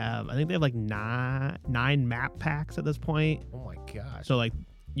then they have like 9 map packs at this point. Oh my gosh. So like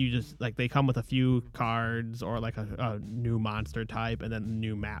you just like they come with a few cards or like a new monster type and then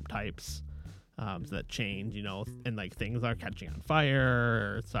new map types. So that change, and like things are catching on fire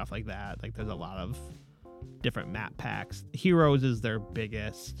or stuff like that. Like there's a lot of different map packs. Heroes is their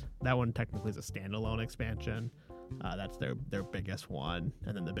biggest. That one technically is a standalone expansion. That's their biggest one,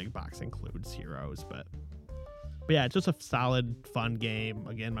 and then the big box includes Heroes. But yeah, it's just a solid, fun game.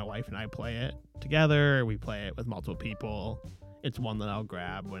 Again, my wife and I play it together. We play it with multiple people. It's one that I'll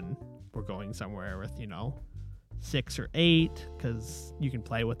grab when we're going somewhere with 6 or 8, because you can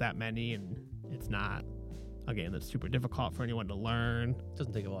play with that many, and it's not a game that's super difficult for anyone to learn. It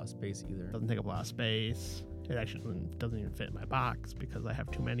doesn't take a lot of space either. Doesn't take up a lot of space. It actually doesn't even fit in my box because I have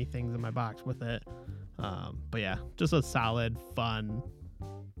too many things in my box with it. But yeah, just a solid, fun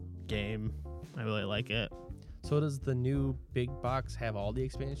game. I really like it. So does the new big box have all the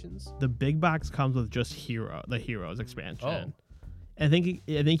expansions? The big box comes with just the Heroes expansion. Oh. I think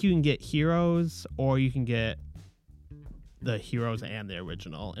you can get Heroes, or you can get the Heroes and the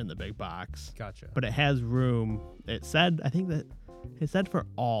original in the big box. Gotcha. But it has room. It said for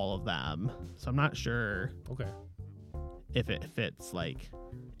all of them. So I'm not sure. Okay. If it fits like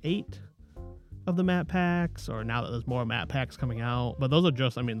 8 of the map packs, or now that there's more map packs coming out. But those are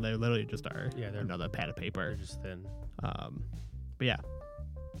just, they literally just are they're another pad of paper. They're just thin. But yeah.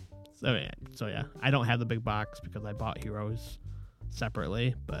 So yeah, I don't have the big box because I bought Heroes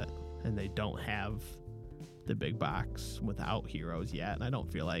separately, and they don't have the big box without Heroes yet, and I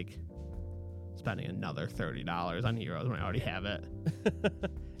don't feel like spending another $30 on heroes when I already have it.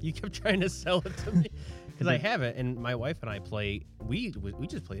 You kept trying to sell it to me because I have it, and my wife and I play. We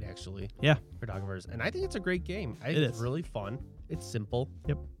just played actually. Yeah, Cartographers, and I think it's a great game. I think it's really fun. It's simple.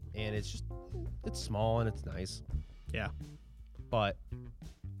 Yep. And it's small and it's nice. Yeah. But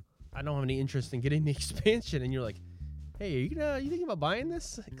I don't have any interest in getting the expansion, and you're like, hey, you thinking about buying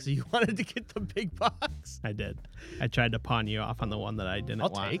this? Because you wanted to get the big box. I did. I tried to pawn you off on the one that I didn't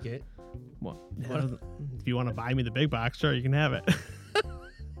want. I'll take it. Well, if you want to buy me the big box, sure, you can have it.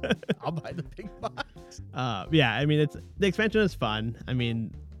 I'll buy the big box. Yeah, I mean, the expansion is fun. I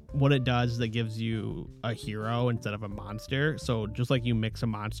mean, what it does is it gives you a hero instead of a monster. So just like you mix a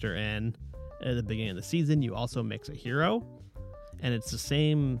monster in at the beginning of the season, you also mix a hero. And it's the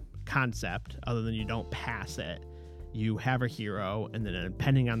same concept, other than you don't pass it. You have a hero, and then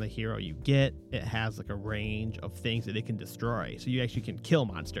depending on the hero you get, it has like a range of things that it can destroy. So you actually can kill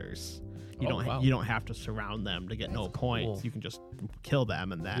monsters. You don't have to surround them to get no points. You can just kill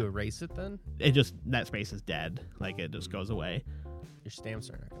them, and you erase it then? That space is dead. Like, it just goes away. Your stamps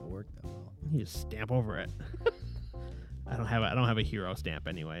are not going to work that well. You just stamp over it. I don't have a hero stamp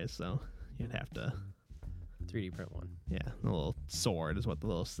anyways, so you'd have to 3D print one. Yeah, the little sword is what the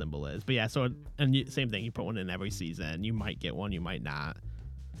little symbol is. But yeah, same thing. You put one in every season. You might get one, you might not.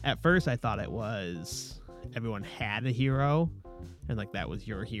 At first, I thought it was everyone had a hero, and like that was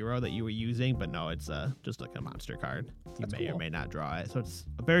your hero that you were using. But no, it's just like a monster card. You may or may not draw it. So it's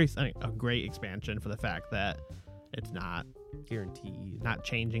a great expansion for the fact that it's not guaranteed, not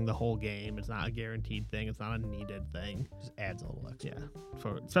changing the whole game. It's not a guaranteed thing. It's not a needed thing. Just adds a little extra.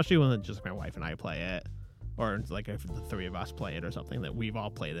 Yeah, especially when it's just my wife and I play it. Or it's like if the three of us play it or something, that we've all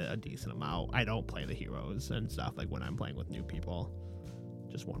played it a decent amount. I don't play the heroes and stuff like when I'm playing with new people.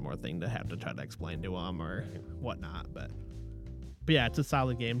 Just one more thing to have to try to explain to them or whatnot. But yeah, it's a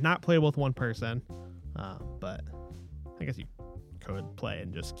solid game. Not playable with one person, but I guess you could play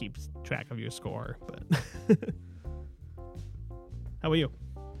and just keep track of your score. But how about you?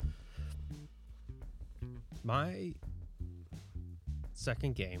 My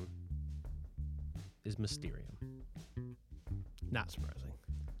second game is Mysterium. Not surprising.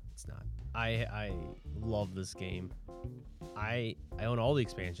 It's not. I love this game. I own all the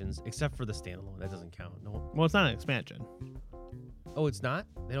expansions except for the standalone. That doesn't count. No. Well, it's not an expansion. Oh, it's not?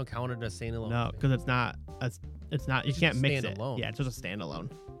 They don't count it as standalone? No, because it's not. It's not. You can't mix it. Standalone. Yeah, it's just a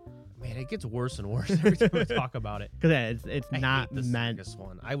standalone. Man, it gets worse and worse every time I talk about it. Because it's not meant. This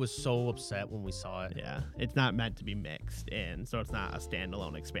one. I was so upset when we saw it. Yeah, it's not meant to be mixed in, so it's not a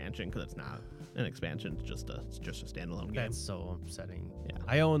standalone expansion because it's not an expansion. It's just a standalone game. That's so upsetting. Yeah,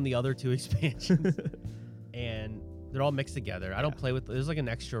 I own the other two expansions, and they're all mixed together. I don't play with. There's like an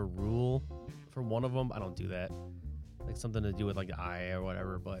extra rule for one of them. I don't do that. Like something to do with like the eye or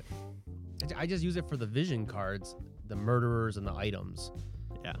whatever. But I just use it for the vision cards, the murderers, and the items.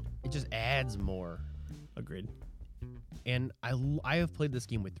 Yeah. It just adds more. Agreed. And I have played this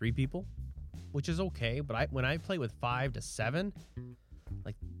game with 3 people, which is okay. But when I play with 5 to 7,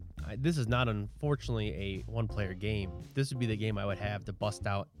 like this is not unfortunately a one-player game. This would be the game I would have to bust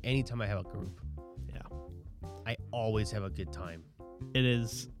out anytime I have a group. Yeah. I always have a good time. It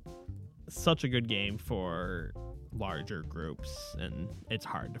is such a good game for larger groups, and it's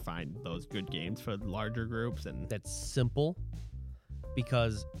hard to find those good games for larger groups. And that's simple.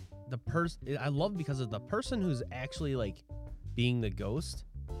 Because I love because of the person who's actually like being the ghost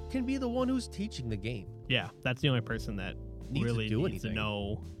can be the one who's teaching the game. Yeah, that's the only person that really needs to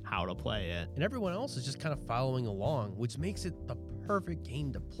know how to play it. And everyone else is just kind of following along, which makes it the perfect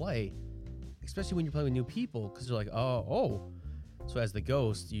game to play, especially when you're playing with new people, because they're like, oh. So as the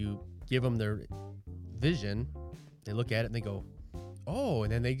ghost, you give them their vision, they look at it and they go, oh,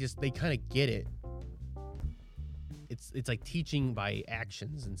 and then they kind of get it. It's like teaching by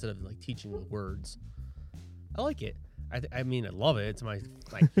actions instead of like teaching with words. I like it. I mean, I love it. It's my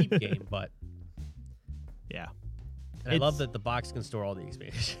keep game, but yeah. And I love that the box can store all the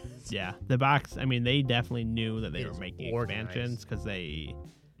expansions. Yeah, the box. I mean, they definitely knew that they were making expansions because they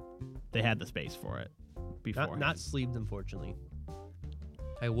had the space for it before. Not sleeved, unfortunately.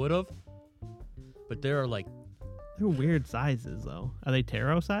 I would have, but there are like. They're weird sizes, though. Are they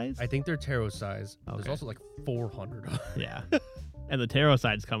tarot size? I think they're tarot size. Okay. There's also like 400. Yeah. And the tarot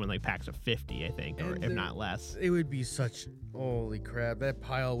sides come in like packs of 50, I think, or if not less. It would be such, holy crap. That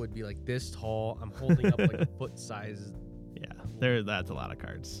pile would be like this tall. I'm holding up like a foot size. Yeah, that's a lot of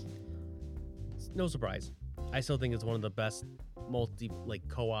cards. No surprise. I still think it's one of the best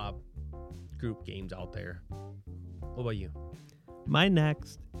co-op group games out there. What about you? My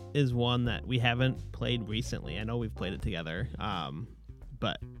next is one that we haven't played recently. I know we've played it together,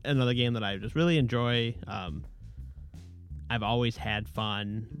 But another game that I just really enjoy, I've always had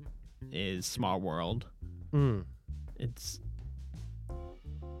fun, is Small World. It's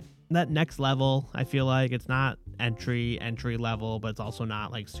that next level. I feel like it's not entry level, but it's also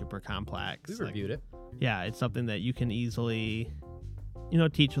not like super complex. We reviewed it. Yeah, it's something that you can easily,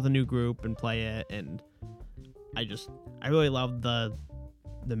 teach with a new group and play it. And I really love the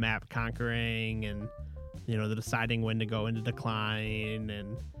map conquering and the deciding when to go into decline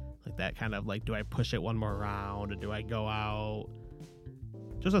and like that kind of like, do I push it one more round or do I go out?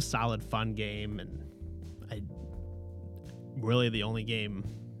 Just a solid fun game, and really the only game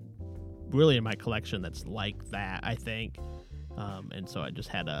really in my collection that's like that, I think. And so I just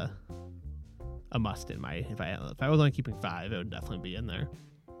had a must in my, if I was only keeping 5, it would definitely be in there.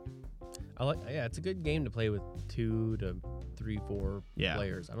 It's a good game to play with 2 to 3, 4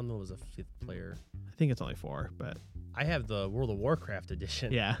 players. I don't know if it was a 5th player. I think it's only 4, but I have the World of Warcraft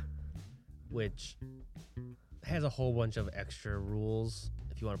edition. Yeah. Which has a whole bunch of extra rules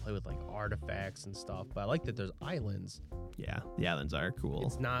if you want to play with like artifacts and stuff. But I like that there's islands. Yeah, the islands are cool.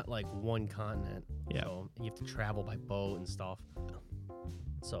 It's not like one continent. Yeah. So you have to travel by boat and stuff.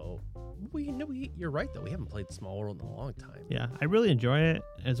 So you're right though. We haven't played Small World in a long time. Yeah, I really enjoy it.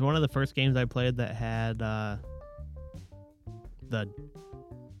 It's one of the first games I played that had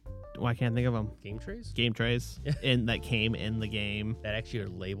I can't think of them. Game trays that came in the game that actually are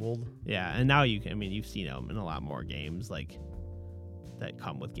labeled. Yeah, and now you've seen them in a lot more games like that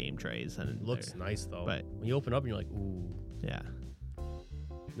come with game trays, and it looks nice though. But when you open up and you're like, ooh, yeah,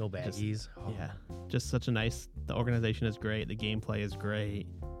 no baggies. Yeah, just such a nice. The organization is great. The gameplay is great.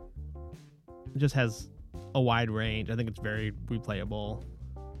 It just has a wide range. I think it's very replayable.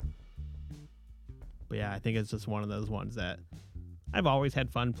 But yeah, I think it's just one of those ones that I've always had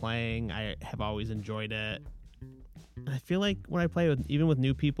fun playing. I have always enjoyed it. I feel like when I play even with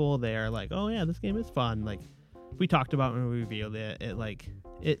new people, they are like, "Oh yeah, this game is fun." Like we talked about when we revealed it,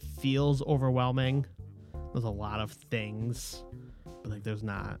 it feels overwhelming. There's a lot of things, but like it's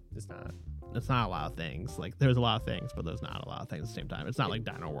not a lot of things. Like there's a lot of things, but there's not a lot of things at the same time. It's not like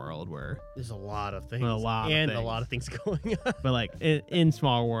Dino World where there's a lot of things, a lot of things going on. But like in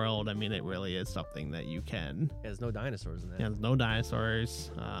Small World, I mean, it really is something that you can. Yeah, there's no dinosaurs in that. Yeah, there's no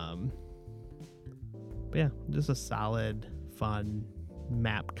dinosaurs. But yeah, just a solid, fun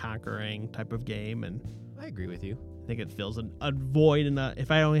map conquering type of game, and I agree with you. I think it fills a void.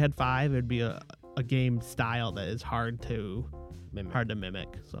 If I only had 5, it'd be a game style that is hard to mimic.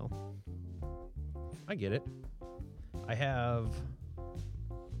 So. I get it. I have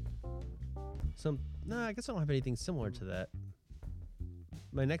I guess I don't have anything similar to that.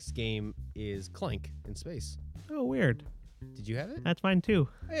 My next game is Clank in space. Oh, weird. Did you have it? That's mine too.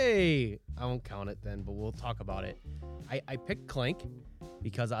 Hey, I won't count it then, but we'll talk about it. I picked Clank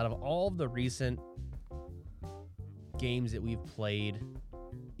because out of all of the recent games that we've played,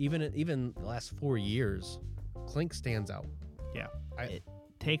 even the last 4 years, Clank stands out. Yeah. It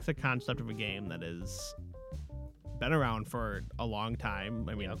takes a concept of a game that has been around for a long time.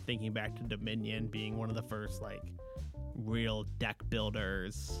 I mean, I'm thinking back to Dominion being one of the first like real deck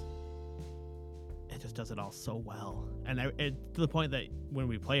builders. It just does it all so well, and to the point that when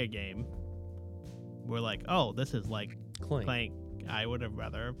we play a game, we're like, "Oh, this is like Clank." I would have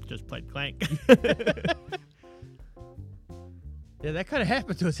rather just played Clank. Yeah, that kind of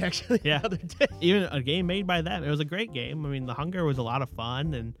happened to us actually the other day. Even a game made by them. It was a great game. I mean, the Hunger was a lot of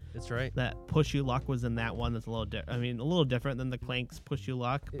fun, and that's right. That Push You Luck was in that one. That's a little a little different than the Clank's Push You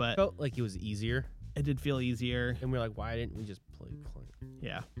Luck, but it felt like it was easier. It did feel easier, and we're like, why didn't we just play Clank?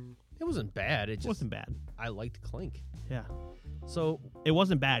 Yeah, it wasn't bad. It wasn't bad. I liked Clank. Yeah, so it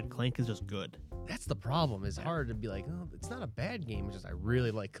wasn't bad. Clank is just good. That's the problem. It's hard to be like, oh, it's not a bad game. It's just I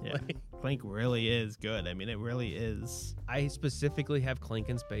really like Clank. Yeah. Clank really is good. I mean, it really is. I specifically have Clank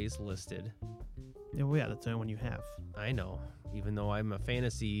in Space listed. Yeah, well, yeah, that's the only one you have. I know, even though I'm a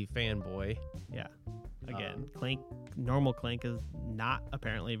fantasy fanboy. Yeah. Again, normal Clank is not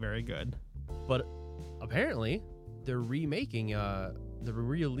apparently very good. But apparently, they're releasing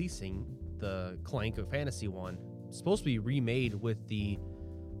the Clank of Fantasy one. It's supposed to be remade with the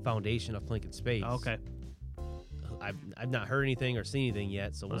foundation of Clank in Space. Okay. I've not heard anything or seen anything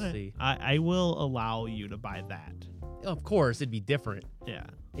yet, so we'll see. I will allow you to buy that. Of course, it'd be different. Yeah.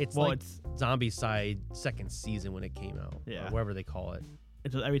 It's Zombicide second season when it came out. Yeah. Or whatever they call it.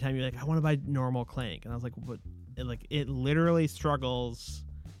 It's just every time you're like, I want to buy normal Clank. And I was like, what? It literally struggles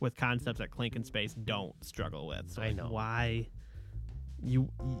with concepts that Clank in Space don't struggle with. So I know. Why?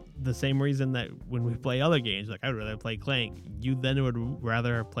 The same reason that when we play other games, like I'd rather play Clank, you then would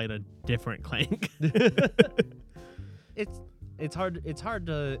rather have played a different Clank. It's It's hard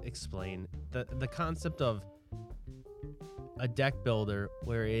to explain the concept of a deck builder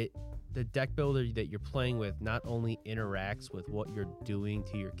where the deck builder that you're playing with not only interacts with what you're doing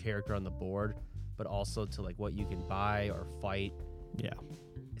to your character on the board, but also to like what you can buy or fight. Yeah.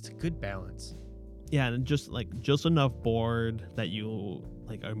 It's a good balance. Yeah, and just enough board that you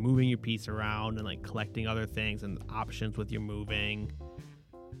like are moving your piece around and like collecting other things and options with your moving,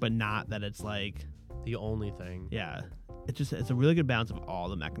 but not that it's like the only thing. Yeah. It's a really good balance of all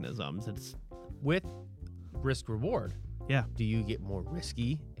the mechanisms. It's with risk reward. Yeah. Do you get more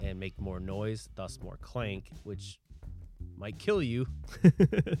risky and make more noise, thus more clank, which might kill you?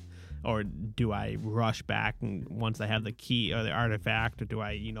 Or do I rush back and once I have the key or the artifact, or do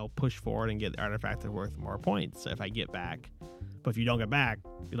I, push forward and get the artifact that's worth more points if I get back? But if you don't get back,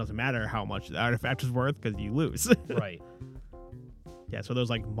 it doesn't matter how much the artifact is worth because you lose. Right. Yeah, so there's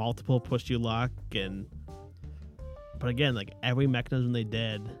like multiple push you luck but again, like every mechanism they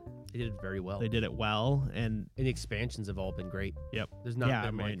did it very well. They did it well, and the expansions have all been great. Yep. There's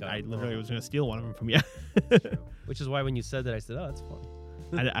not been I literally was going to steal one of them from you. Which is why when you said that, I said, "Oh, that's fun."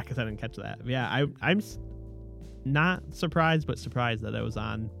 I guess I didn't catch that. Yeah, I'm not surprised, but surprised that it was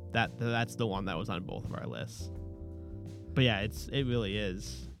on that. That's the one that was on both of our lists. But yeah, it really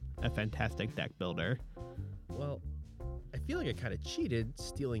is a fantastic deck builder. Well, I feel like I kind of cheated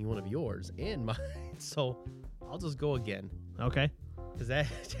stealing one of yours and mine, so I'll just go again. Okay. Because that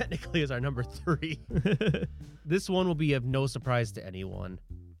technically is our number 3. This one will be of no surprise to anyone.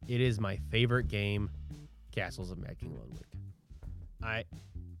 It is my favorite game, Castles of Mad King Ludwig.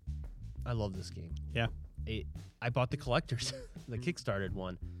 I love this game. Yeah. I bought the collectors, the Kickstarted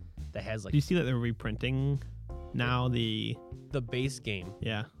one that has like. Do you see that they're reprinting now the base game?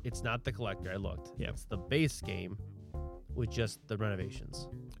 Yeah. It's not the collector. I looked. Yeah. It's the base game with just the renovations.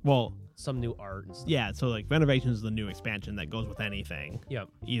 Well, some new art and stuff. Yeah, so like Renovations is the new expansion that goes with anything. Yep.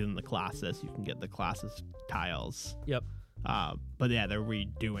 Even the Colossus, you can get the Colossus tiles. Yep. But yeah, they're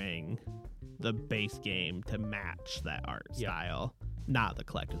redoing the base game to match that art style, not the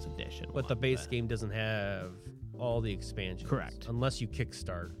collector's edition. But the base game doesn't have all the expansions. Correct. Unless you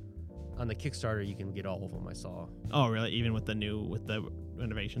kickstart. On the Kickstarter, you can get all of them, I saw. Oh, really? Even with the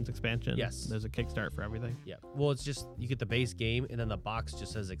Renovations expansion? Yes. There's a Kickstart for everything? Yeah. Well, it's just, you get the base game, and then the box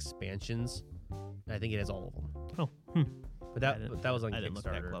just says expansions. And I think it has all of them. Oh. But that was on Kickstarter. I didn't look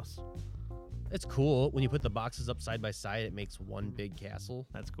that close. It's cool. When you put the boxes up side by side, it makes one big castle.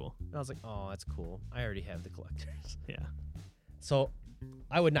 That's cool. And I was like, oh, that's cool. I already have the collectors. Yeah. So,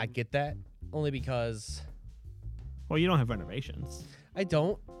 I would not get that, only because... Well, you don't have Renovations. I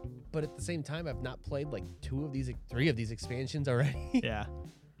don't, but at the same time, I've not played like 3 of these expansions already. Yeah.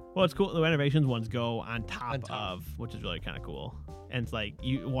 Well, it's cool. The Renovations ones go on top of, which is really kind of cool. And it's like,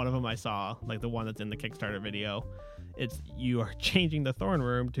 one of them I saw, like the one that's in the Kickstarter video, it's you are changing the Thorn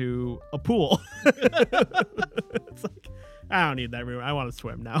Room to a pool. It's like, I don't need that room. I want to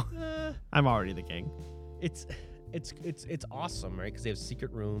swim now. I'm already the king. It's awesome, right? Because they have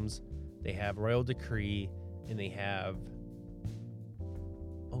secret rooms, they have Royal Decree, and they have...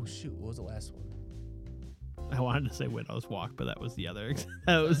 Oh shoot! What was the last one? I wanted to say Widow's Walk, but that was the other.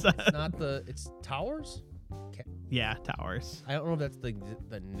 That was it's not the. It's Towers. Yeah, Towers. I don't know if that's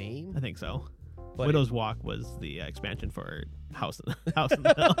the name. I think so. But Widow's Walk was the expansion for House in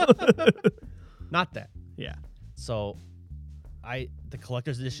the Hill. Not that. Yeah. So, the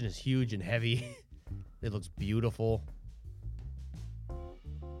collector's edition is huge and heavy. It looks beautiful.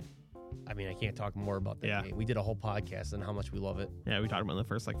 I mean, I can't talk more about that game. We did a whole podcast on how much we love it. Yeah, we talked about it in the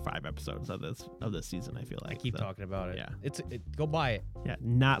first 5 episodes of this season, I feel like. I keep talking about it. Yeah. Go buy it. Yeah,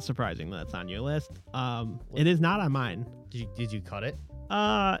 not surprising that it's on your list. It is not on mine. Did you cut it?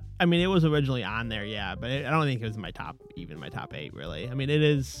 I mean, it was originally on there, yeah, but I don't think it was my top 8, really. I mean, it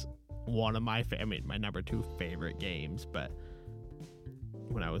is one of my my number 2 favorite games, but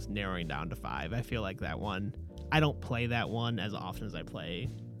when I was narrowing down to 5, I feel like that one, I don't play that one as often as I play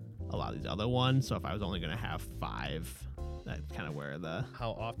a lot of these other ones, so if I was only going to have 5, that's kind of where the...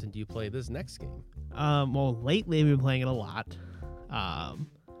 How often do you play this next game? Well, lately we've been playing it a lot.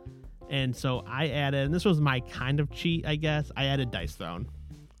 And so I added, and this was my kind of cheat, I guess, I added Dice Throne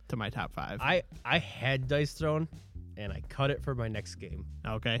to my top 5. I had Dice Throne, and I cut it for my next game.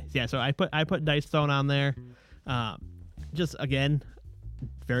 Okay. Yeah, so I put Dice Throne on there. Just, again,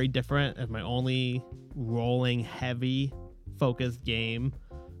 very different as my only rolling heavy focused game.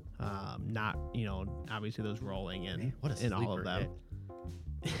 Not, obviously there's rolling in all of them.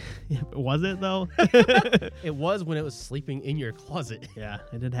 Was it though? It was when it was sleeping in your closet. Yeah,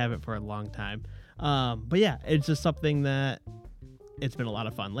 I did have it for a long time. But yeah, it's just something that it's been a lot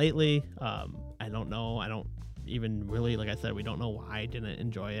of fun lately. I don't know. I don't even really, like I said, we don't know why I didn't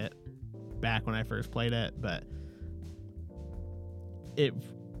enjoy it back when I first played it, but it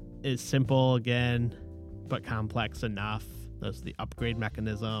is simple again, but complex enough. There's the upgrade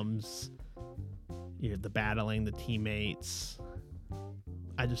mechanisms, the battling, the teammates.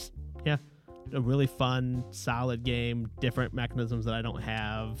 A really fun, solid game, different mechanisms that I don't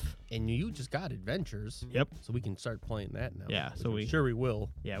have. And you just got adventures. Yep. So we can start playing that now. Yeah, so we will.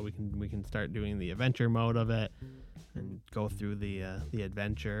 Yeah, we can start doing the adventure mode of it and go through the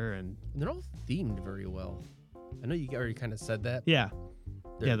adventure, and they're all themed very well. I know you already kind of said that. Yeah.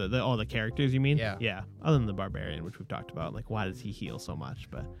 All the characters, you mean? Yeah. Yeah. Other than the barbarian, which we've talked about, like why does he heal so much?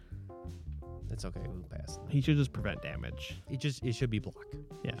 But it's okay, we'll pass. He should just prevent damage. It should be block.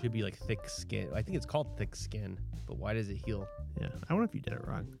 Yeah. It should be like thick skin. I think it's called thick skin, but why does it heal? Yeah. I wonder if you did it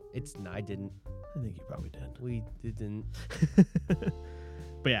wrong. I didn't. I think you probably did. We didn't.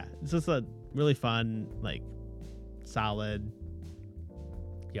 But yeah, it's just a really fun, like, solid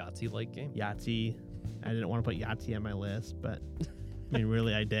Yahtzee-like game. Yahtzee. I didn't want to put Yahtzee on my list, but I mean,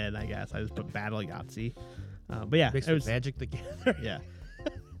 really, I did. I guess I just put Battle Yahtzee. But yeah, it was Magic together. Yeah.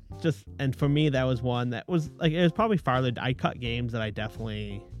 And for me, that was one that was like, it was probably farther. I cut games that I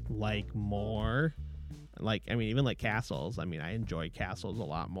definitely like more. Like, I mean, even like Castles. I mean, I enjoy Castles a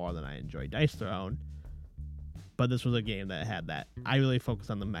lot more than I enjoy Dice Throne. But this was a game that had that. I really focused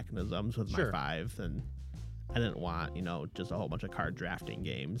on the mechanisms with my 5, and I didn't want, just a whole bunch of card drafting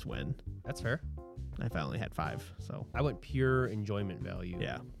games when That's fair. I finally had 5. So I went pure enjoyment value.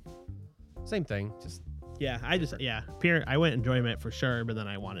 yeah. Same thing. Just I went enjoyment for sure, but then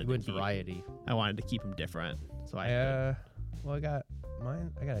I wanted variety. I wanted to keep them different. So I got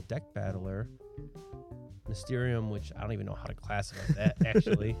mine. I got a deck battler, Mysterium, which I don't even know how to classify that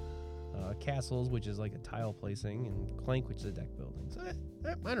actually. Castles, which is like a tile placing, and Clank, which is a deck building. So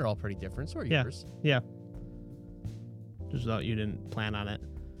mine are all pretty different. So are yours. Yeah. Just thought you didn't plan on it.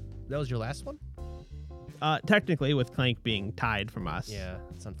 That was your last one? Technically, with Clank being tied from us. Yeah,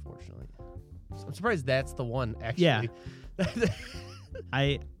 it's unfortunately. I'm surprised that's the one, actually. Yeah.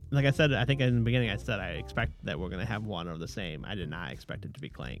 Like I said, I think in the beginning I said I expect that we're going to have one or the same. I did not expect it to be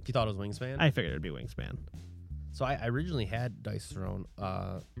Clank. You thought it was Wingspan? I figured it would be Wingspan. So I originally had Dice Throne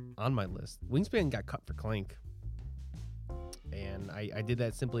on my list. Wingspan got cut for Clank. And I did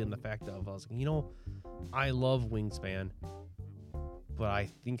that simply in the fact of, I was like, I love Wingspan, but I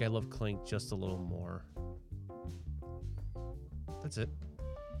think I love Clank just a little more. That's it.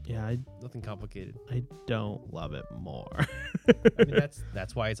 Yeah, nothing complicated. I don't love it more. I mean,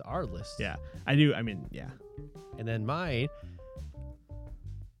 that's why it's our list. Yeah, I do. I mean, yeah. And then mine.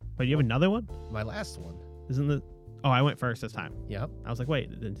 But you have another one? My last one. Isn't the? Oh, I went first this time. Yep. I was like,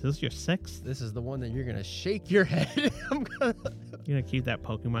 wait, is this your 6th? This is the one that you're gonna shake your head. You're gonna keep that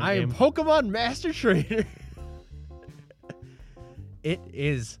Pokemon. I am Pokemon Master Trader. It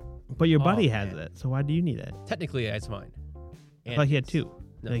is. But your buddy has it, so why do you need it? Technically, it's mine. I thought he had 2.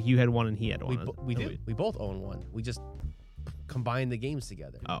 No. Like you had 1 and he had 1. We do. We both own 1. We just combine the games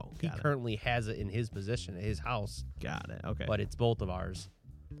together. Oh, he currently has it in his position at his house. Got it. Okay. But it's both of ours.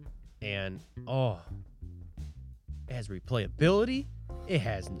 And it has replayability. It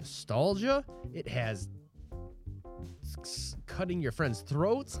has nostalgia. It has cutting your friends'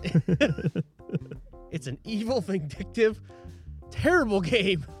 throats. It's an evil, vindictive, terrible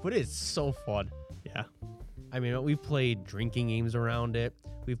game, but it's so fun. Yeah. I mean, we've played drinking games around it.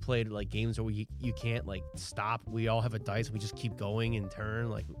 We've played like games where you can't like stop. We all have a dice. We just keep going in turn,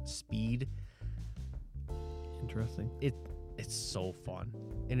 like speed. Interesting. It's so fun,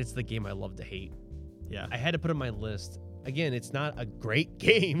 and it's the game I love to hate. Yeah. I had to put it on my list. Again, it's not a great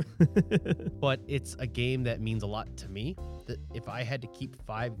game, but it's a game that means a lot to me. That if I had to keep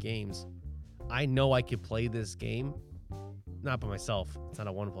 5 games, I know I could play this game, not by myself. It's not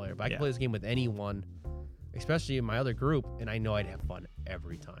a one player, but I could play this game with anyone, especially in my other group, and I know I'd have fun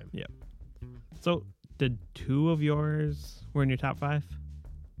every time. Yep. So did 2 of yours were in your top 5?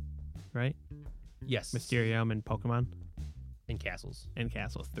 Right? Yes. Mysterium and Pokemon? And Castles. And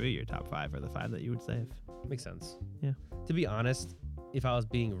Castles. 3 of your top 5 are the 5 that you would save. Makes sense. Yeah. To be honest, if I was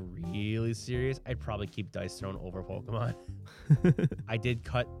being really serious, I'd probably keep Dice Throne over Pokemon. I did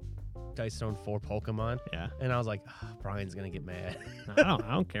cut Dice Throne for Pokemon. Yeah. And I was like, Brian's going to get mad. I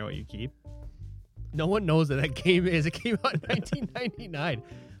don't care what you keep. No one knows that game is. It came out in 1999,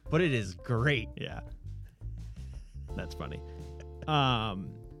 but it is great. Yeah. That's funny.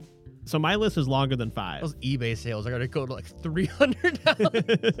 So my list is longer than 5. Those eBay sales are going to go to like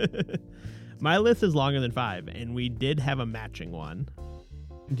 $300. My list is longer than 5, and we did have a matching one.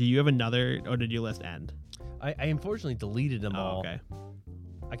 Do you have another, or did your list end? I unfortunately deleted them all. Okay.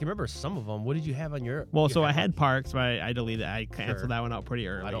 I can remember some of them. What did you have on your? Well, you so I have had on- Parks, but I deleted it. I canceled Sure. that one out pretty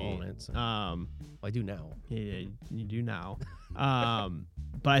early. I don't own it. So. Um, Well, I do now. yeah, you do now.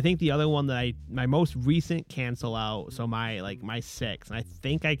 But I think the other one that my most recent cancel out, so my 6, and I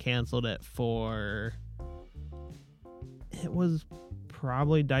think I canceled it for, it was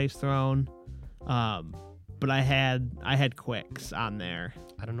probably Dice Throne. But I had Quicks on there.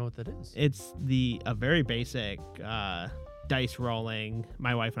 I don't know what that is. It's a very basic dice rolling.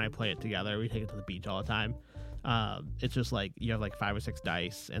 My wife and I play it together. We take it to the beach all the time. It's just like you have like 5 or 6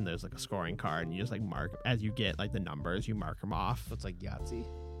 dice, and there's like a scoring card, and you just like mark as you get like the numbers, you mark them off. So it's like Yahtzee.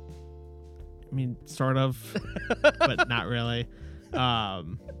 I mean, sort of, but not really.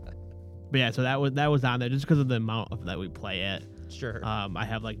 But yeah, so that was on there just because of the amount of that we play it. Sure. I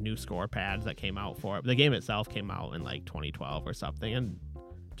have like new score pads that came out for it. The game itself came out in like 2012 or something, and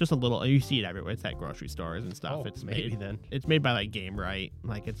just a little. You see it everywhere. It's at grocery stores and stuff. Oh, It's maybe made. then. It's made by like Game Right.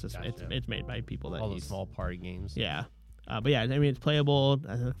 Like it's just Gotcha. it's made by people that All use those small party games. Yeah, but yeah, I mean it's playable.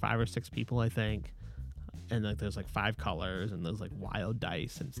 I think 5 or 6 people, I think, and like there's like 5 colors and there's like wild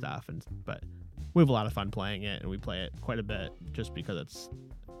dice and stuff. But we have a lot of fun playing it, and we play it quite a bit just because it's,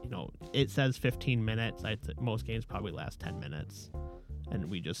 it says 15 minutes. Most games probably last 10 minutes, and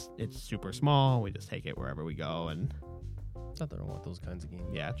it's super small. We just take it wherever we go, and Nothing wrong with those kinds of games.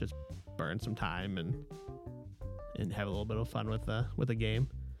 yeah, just burn some time and have a little bit of fun with the game.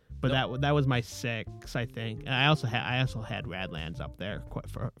 But that was my 6, I think. And I also had Radlands up there quite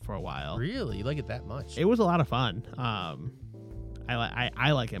for a while. Really? You like it that much? It was a lot of fun.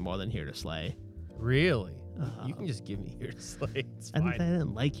 I like it more than Here to Slay. Really? You can just give me Here to Slay. It's I fine.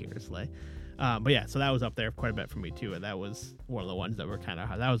 didn't like Here to Slay. But yeah, so that was up there quite a bit for me too, and that was one of the ones that were kind of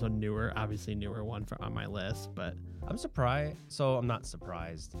hard. That was a newer one on my list, but I'm surprised. So I'm not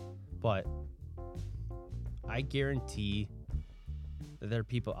surprised, but I guarantee that there are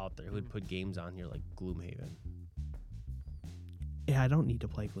people out there who would put games on here like Gloomhaven. yeah, I don't need to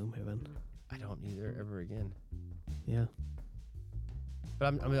play Gloomhaven. I don't either ever again. Yeah.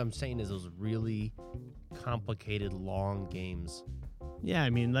 But I'm saying is those really complicated, long games. Yeah,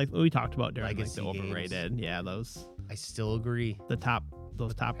 I mean, like we talked about during like Legacy the games. overrated. Yeah, those I still agree. those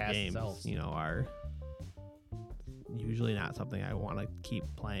top past games, selves. are usually not something I want to keep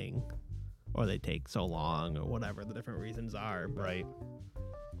playing, or they take so long, or whatever the different reasons are. But Right.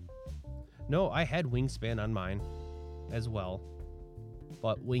 No, I had Wingspan on mine as well.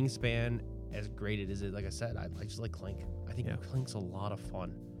 But Wingspan, as great it is, like I said, I just like Clink. I think Yeah. Clink's a lot of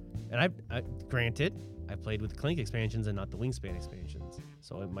fun. And I granted, I played with Clink expansions and not the Wingspan expansions.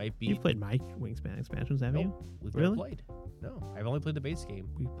 So it might be... You've played my Wingspan expansions, have you? Nope, we've Really? never played. No, I've only played the base game.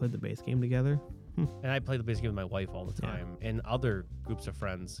 We played the base game together. And I play the base game with my wife all the Yeah. time and other groups of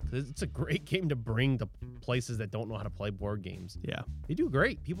friends. 'Cause it's a great game to bring to places that don't know how to play board games. Yeah. They do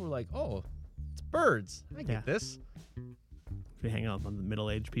great. People are like, oh, it's birds. I Yeah. get this. We hang out with the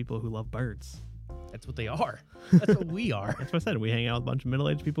middle-aged people who love birds. That's what they are. That's what we are. That's what I said. We hang out with a bunch of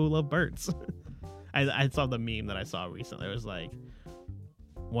middle-aged people who love birds. I saw the meme that I saw recently. It was like,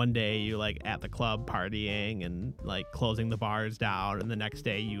 one day you like at the club partying and like closing the bars down, and the next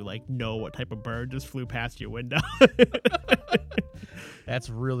day you like know what type of bird just flew past your window. That's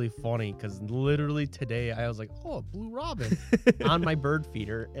really funny because literally today I was like, oh, a blue robin on my bird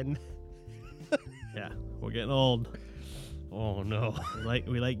feeder. And Yeah, we're getting old. oh, no.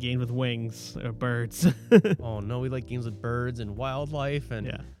 We like games with wings or birds. Oh, no. We like games with birds and wildlife and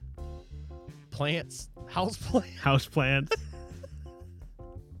Yeah, plants, house plants. house plants.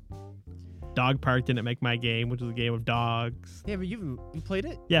 Dog Park didn't make my game, which was a game of dogs. Yeah, but you played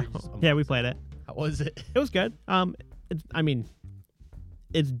it? Yeah, Or just- yeah, we played it. How was it? It was good.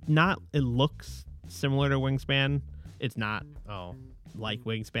 It's not. It looks similar to Wingspan. It's not Oh, like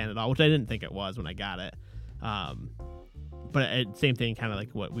Wingspan at all, which I didn't think it was when I got it. But same thing, kind of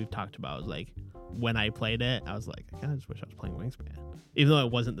like what we've talked about. Is like when I played it, I was like, I kind of just wish I was playing Wingspan, even though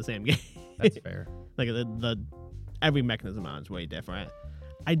it wasn't the same game. that's fair. Like the every mechanism on it's way different.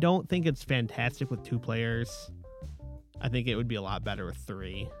 I don't think it's fantastic with 2 players. I think it would be a lot better with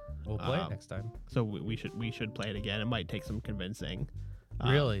 3. We'll play it next time. So we should play it again. It might take some convincing.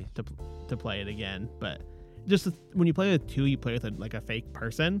 Really? To play it again, but just when you play with 2, you play with a fake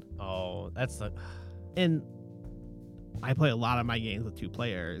person, Oh, that's the... and I play a lot of my games with 2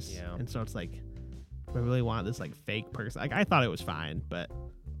 players. Yeah. And so it's like, do I really want this like fake person? Like I thought it was fine, but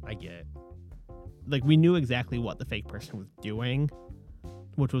I get it. like we knew exactly what the fake person was doing,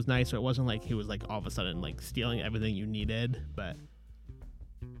 which was nice. So it wasn't like he was like all of a sudden like stealing everything you needed, but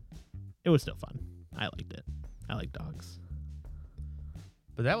it was still fun. I liked it. I like dogs.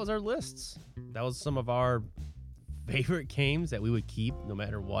 But that was our lists. That was some of our favorite games that we would keep no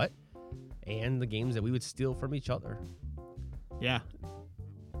matter what, and the games that we would steal from each other. Yeah.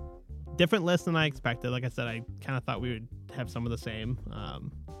 Different list than I expected. Like I said, I kind of thought we would have some of the same.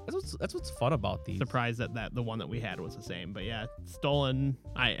 That's what's fun about these. Surprised that the one that we had was the same. But yeah, stolen.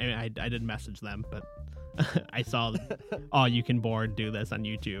 I didn't message them, but I saw you can board do this on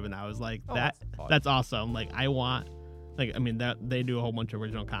YouTube, and I was like, that's awesome. Like I want. Like, I mean, that they do a whole bunch of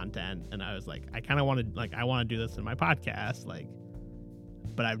original content, and I was like, I kind of want to, I want to do this in my podcast, like,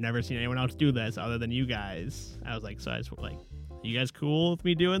 but I've never seen anyone else do this other than you guys. I was like, so I was like, you guys cool with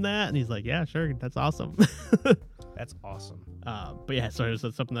me doing that? And he's like, yeah, sure, that's awesome. That's awesome. But yeah, so it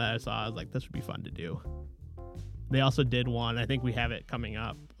was something that I saw. I was like, this would be fun to do. They also did one. I think we have it coming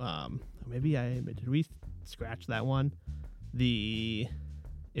up. Did we scratch that one?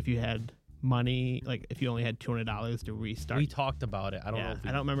 If you had money, like if you only had $200 to restart. We talked about it. I don't know.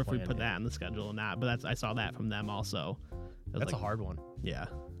 I don't remember if we put that on the schedule or not, but I saw that from them also. That's a hard one. Yeah.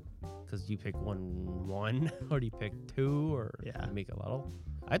 Because you pick one, or do you pick two, or you make a little?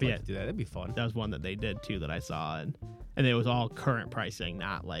 I'd like to do that. That'd be fun. That was one that they did too that I saw, and it was all current pricing,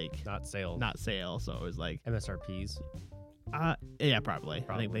 not sale. So it was like MSRPs. Yeah, probably.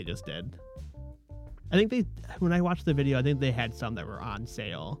 I think they just did. I think when I watched the video, I think they had some that were on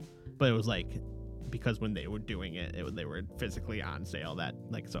sale. But it was like, because when they were doing they were physically on sale. That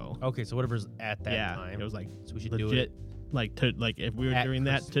like so. Okay, so whatever's at that time. It was like, so we should legit, do it. Like if we were doing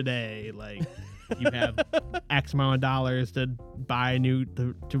that today, like you have X amount of dollars to buy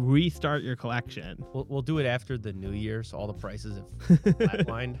to restart your collection. We'll do it after the new year, so all the prices have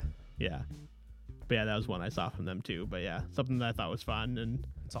flatlined. Yeah, but yeah, that was one I saw from them too. But yeah, something that I thought was fun, and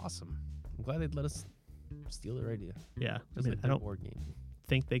it's awesome. I'm glad they'd let us steal their idea. Yeah, I don't board game.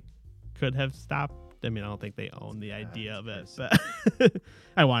 Think they could have stopped. I mean, I don't think they own the idea of it, but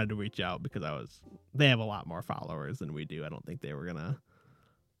I wanted to reach out because they have a lot more followers than we do. I don't think they were gonna,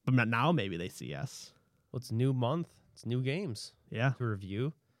 but now maybe they see us. Well, it's new month. It's new games. Yeah. To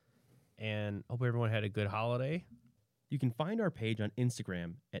review, and hope everyone had a good holiday. You can find our page on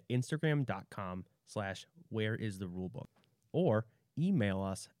Instagram at instagram.com/whereistherulebook or email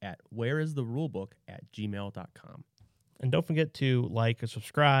us at whereistherulebook@gmail.com. And don't forget to like or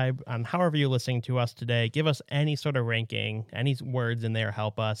subscribe on however you're listening to us today. Give us any sort of ranking, any words in there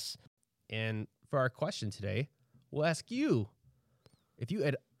help us. And for our question today, we'll ask you, if you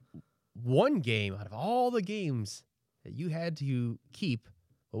had one game out of all the games that you had to keep,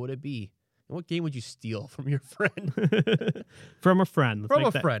 what would it be? And what game would you steal from your friend? From a friend.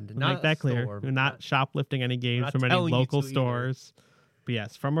 Friend. Not make that clear. Store, We're not shoplifting any games from any local stores. But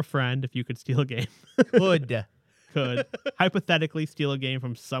yes, from a friend, if you could steal a game. Could hypothetically steal a game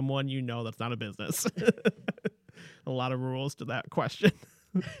from someone you know that's not a business. A lot of rules to that question.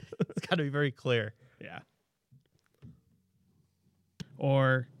 It's got to be very clear. Yeah.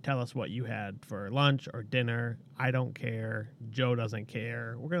 Or tell us what you had for lunch or dinner. I don't care. Joe doesn't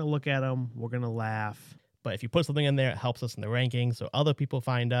care. We're going to look at them. We're going to laugh. But if you put something in there, it helps us in the rankings so other people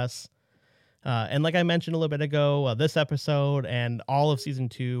find us. And like I mentioned a little bit ago, this episode and all of season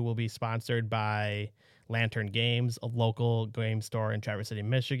 2 will be sponsored by Lantern Games, a local game store in Traverse City,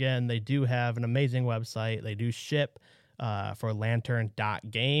 Michigan. They do have an amazing website. They do ship for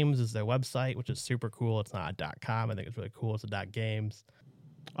lantern.games is their website, which is super cool. It's not a .com. I think it's really cool. It's a .games.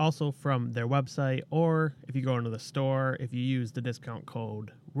 Also from their website, or if you go into the store, if you use the discount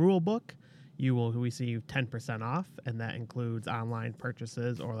code rulebook, you will receive 10% off, and that includes online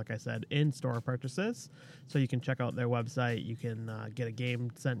purchases or, like I said, in-store purchases. So you can check out their website. You can get a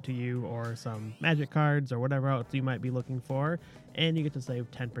game sent to you or some magic cards or whatever else you might be looking for, and you get to save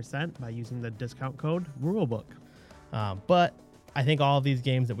 10% by using the discount code rulebook. But I think all of these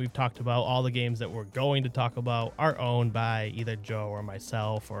games that we've talked about, all the games that we're going to talk about, are owned by either Joe or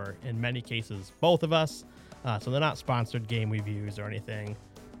myself, or in many cases, both of us. So they're not sponsored game reviews or anything.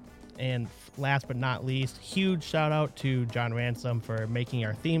 And last but not least, huge shout out to John Ransom for making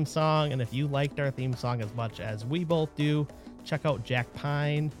our theme song. And if you liked our theme song as much as we both do, check out Jack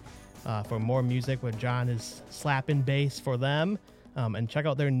Pine for more music where John is slapping bass for them. And check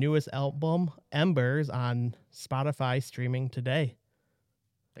out their newest album, Embers, on Spotify streaming today.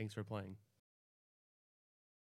 Thanks for playing.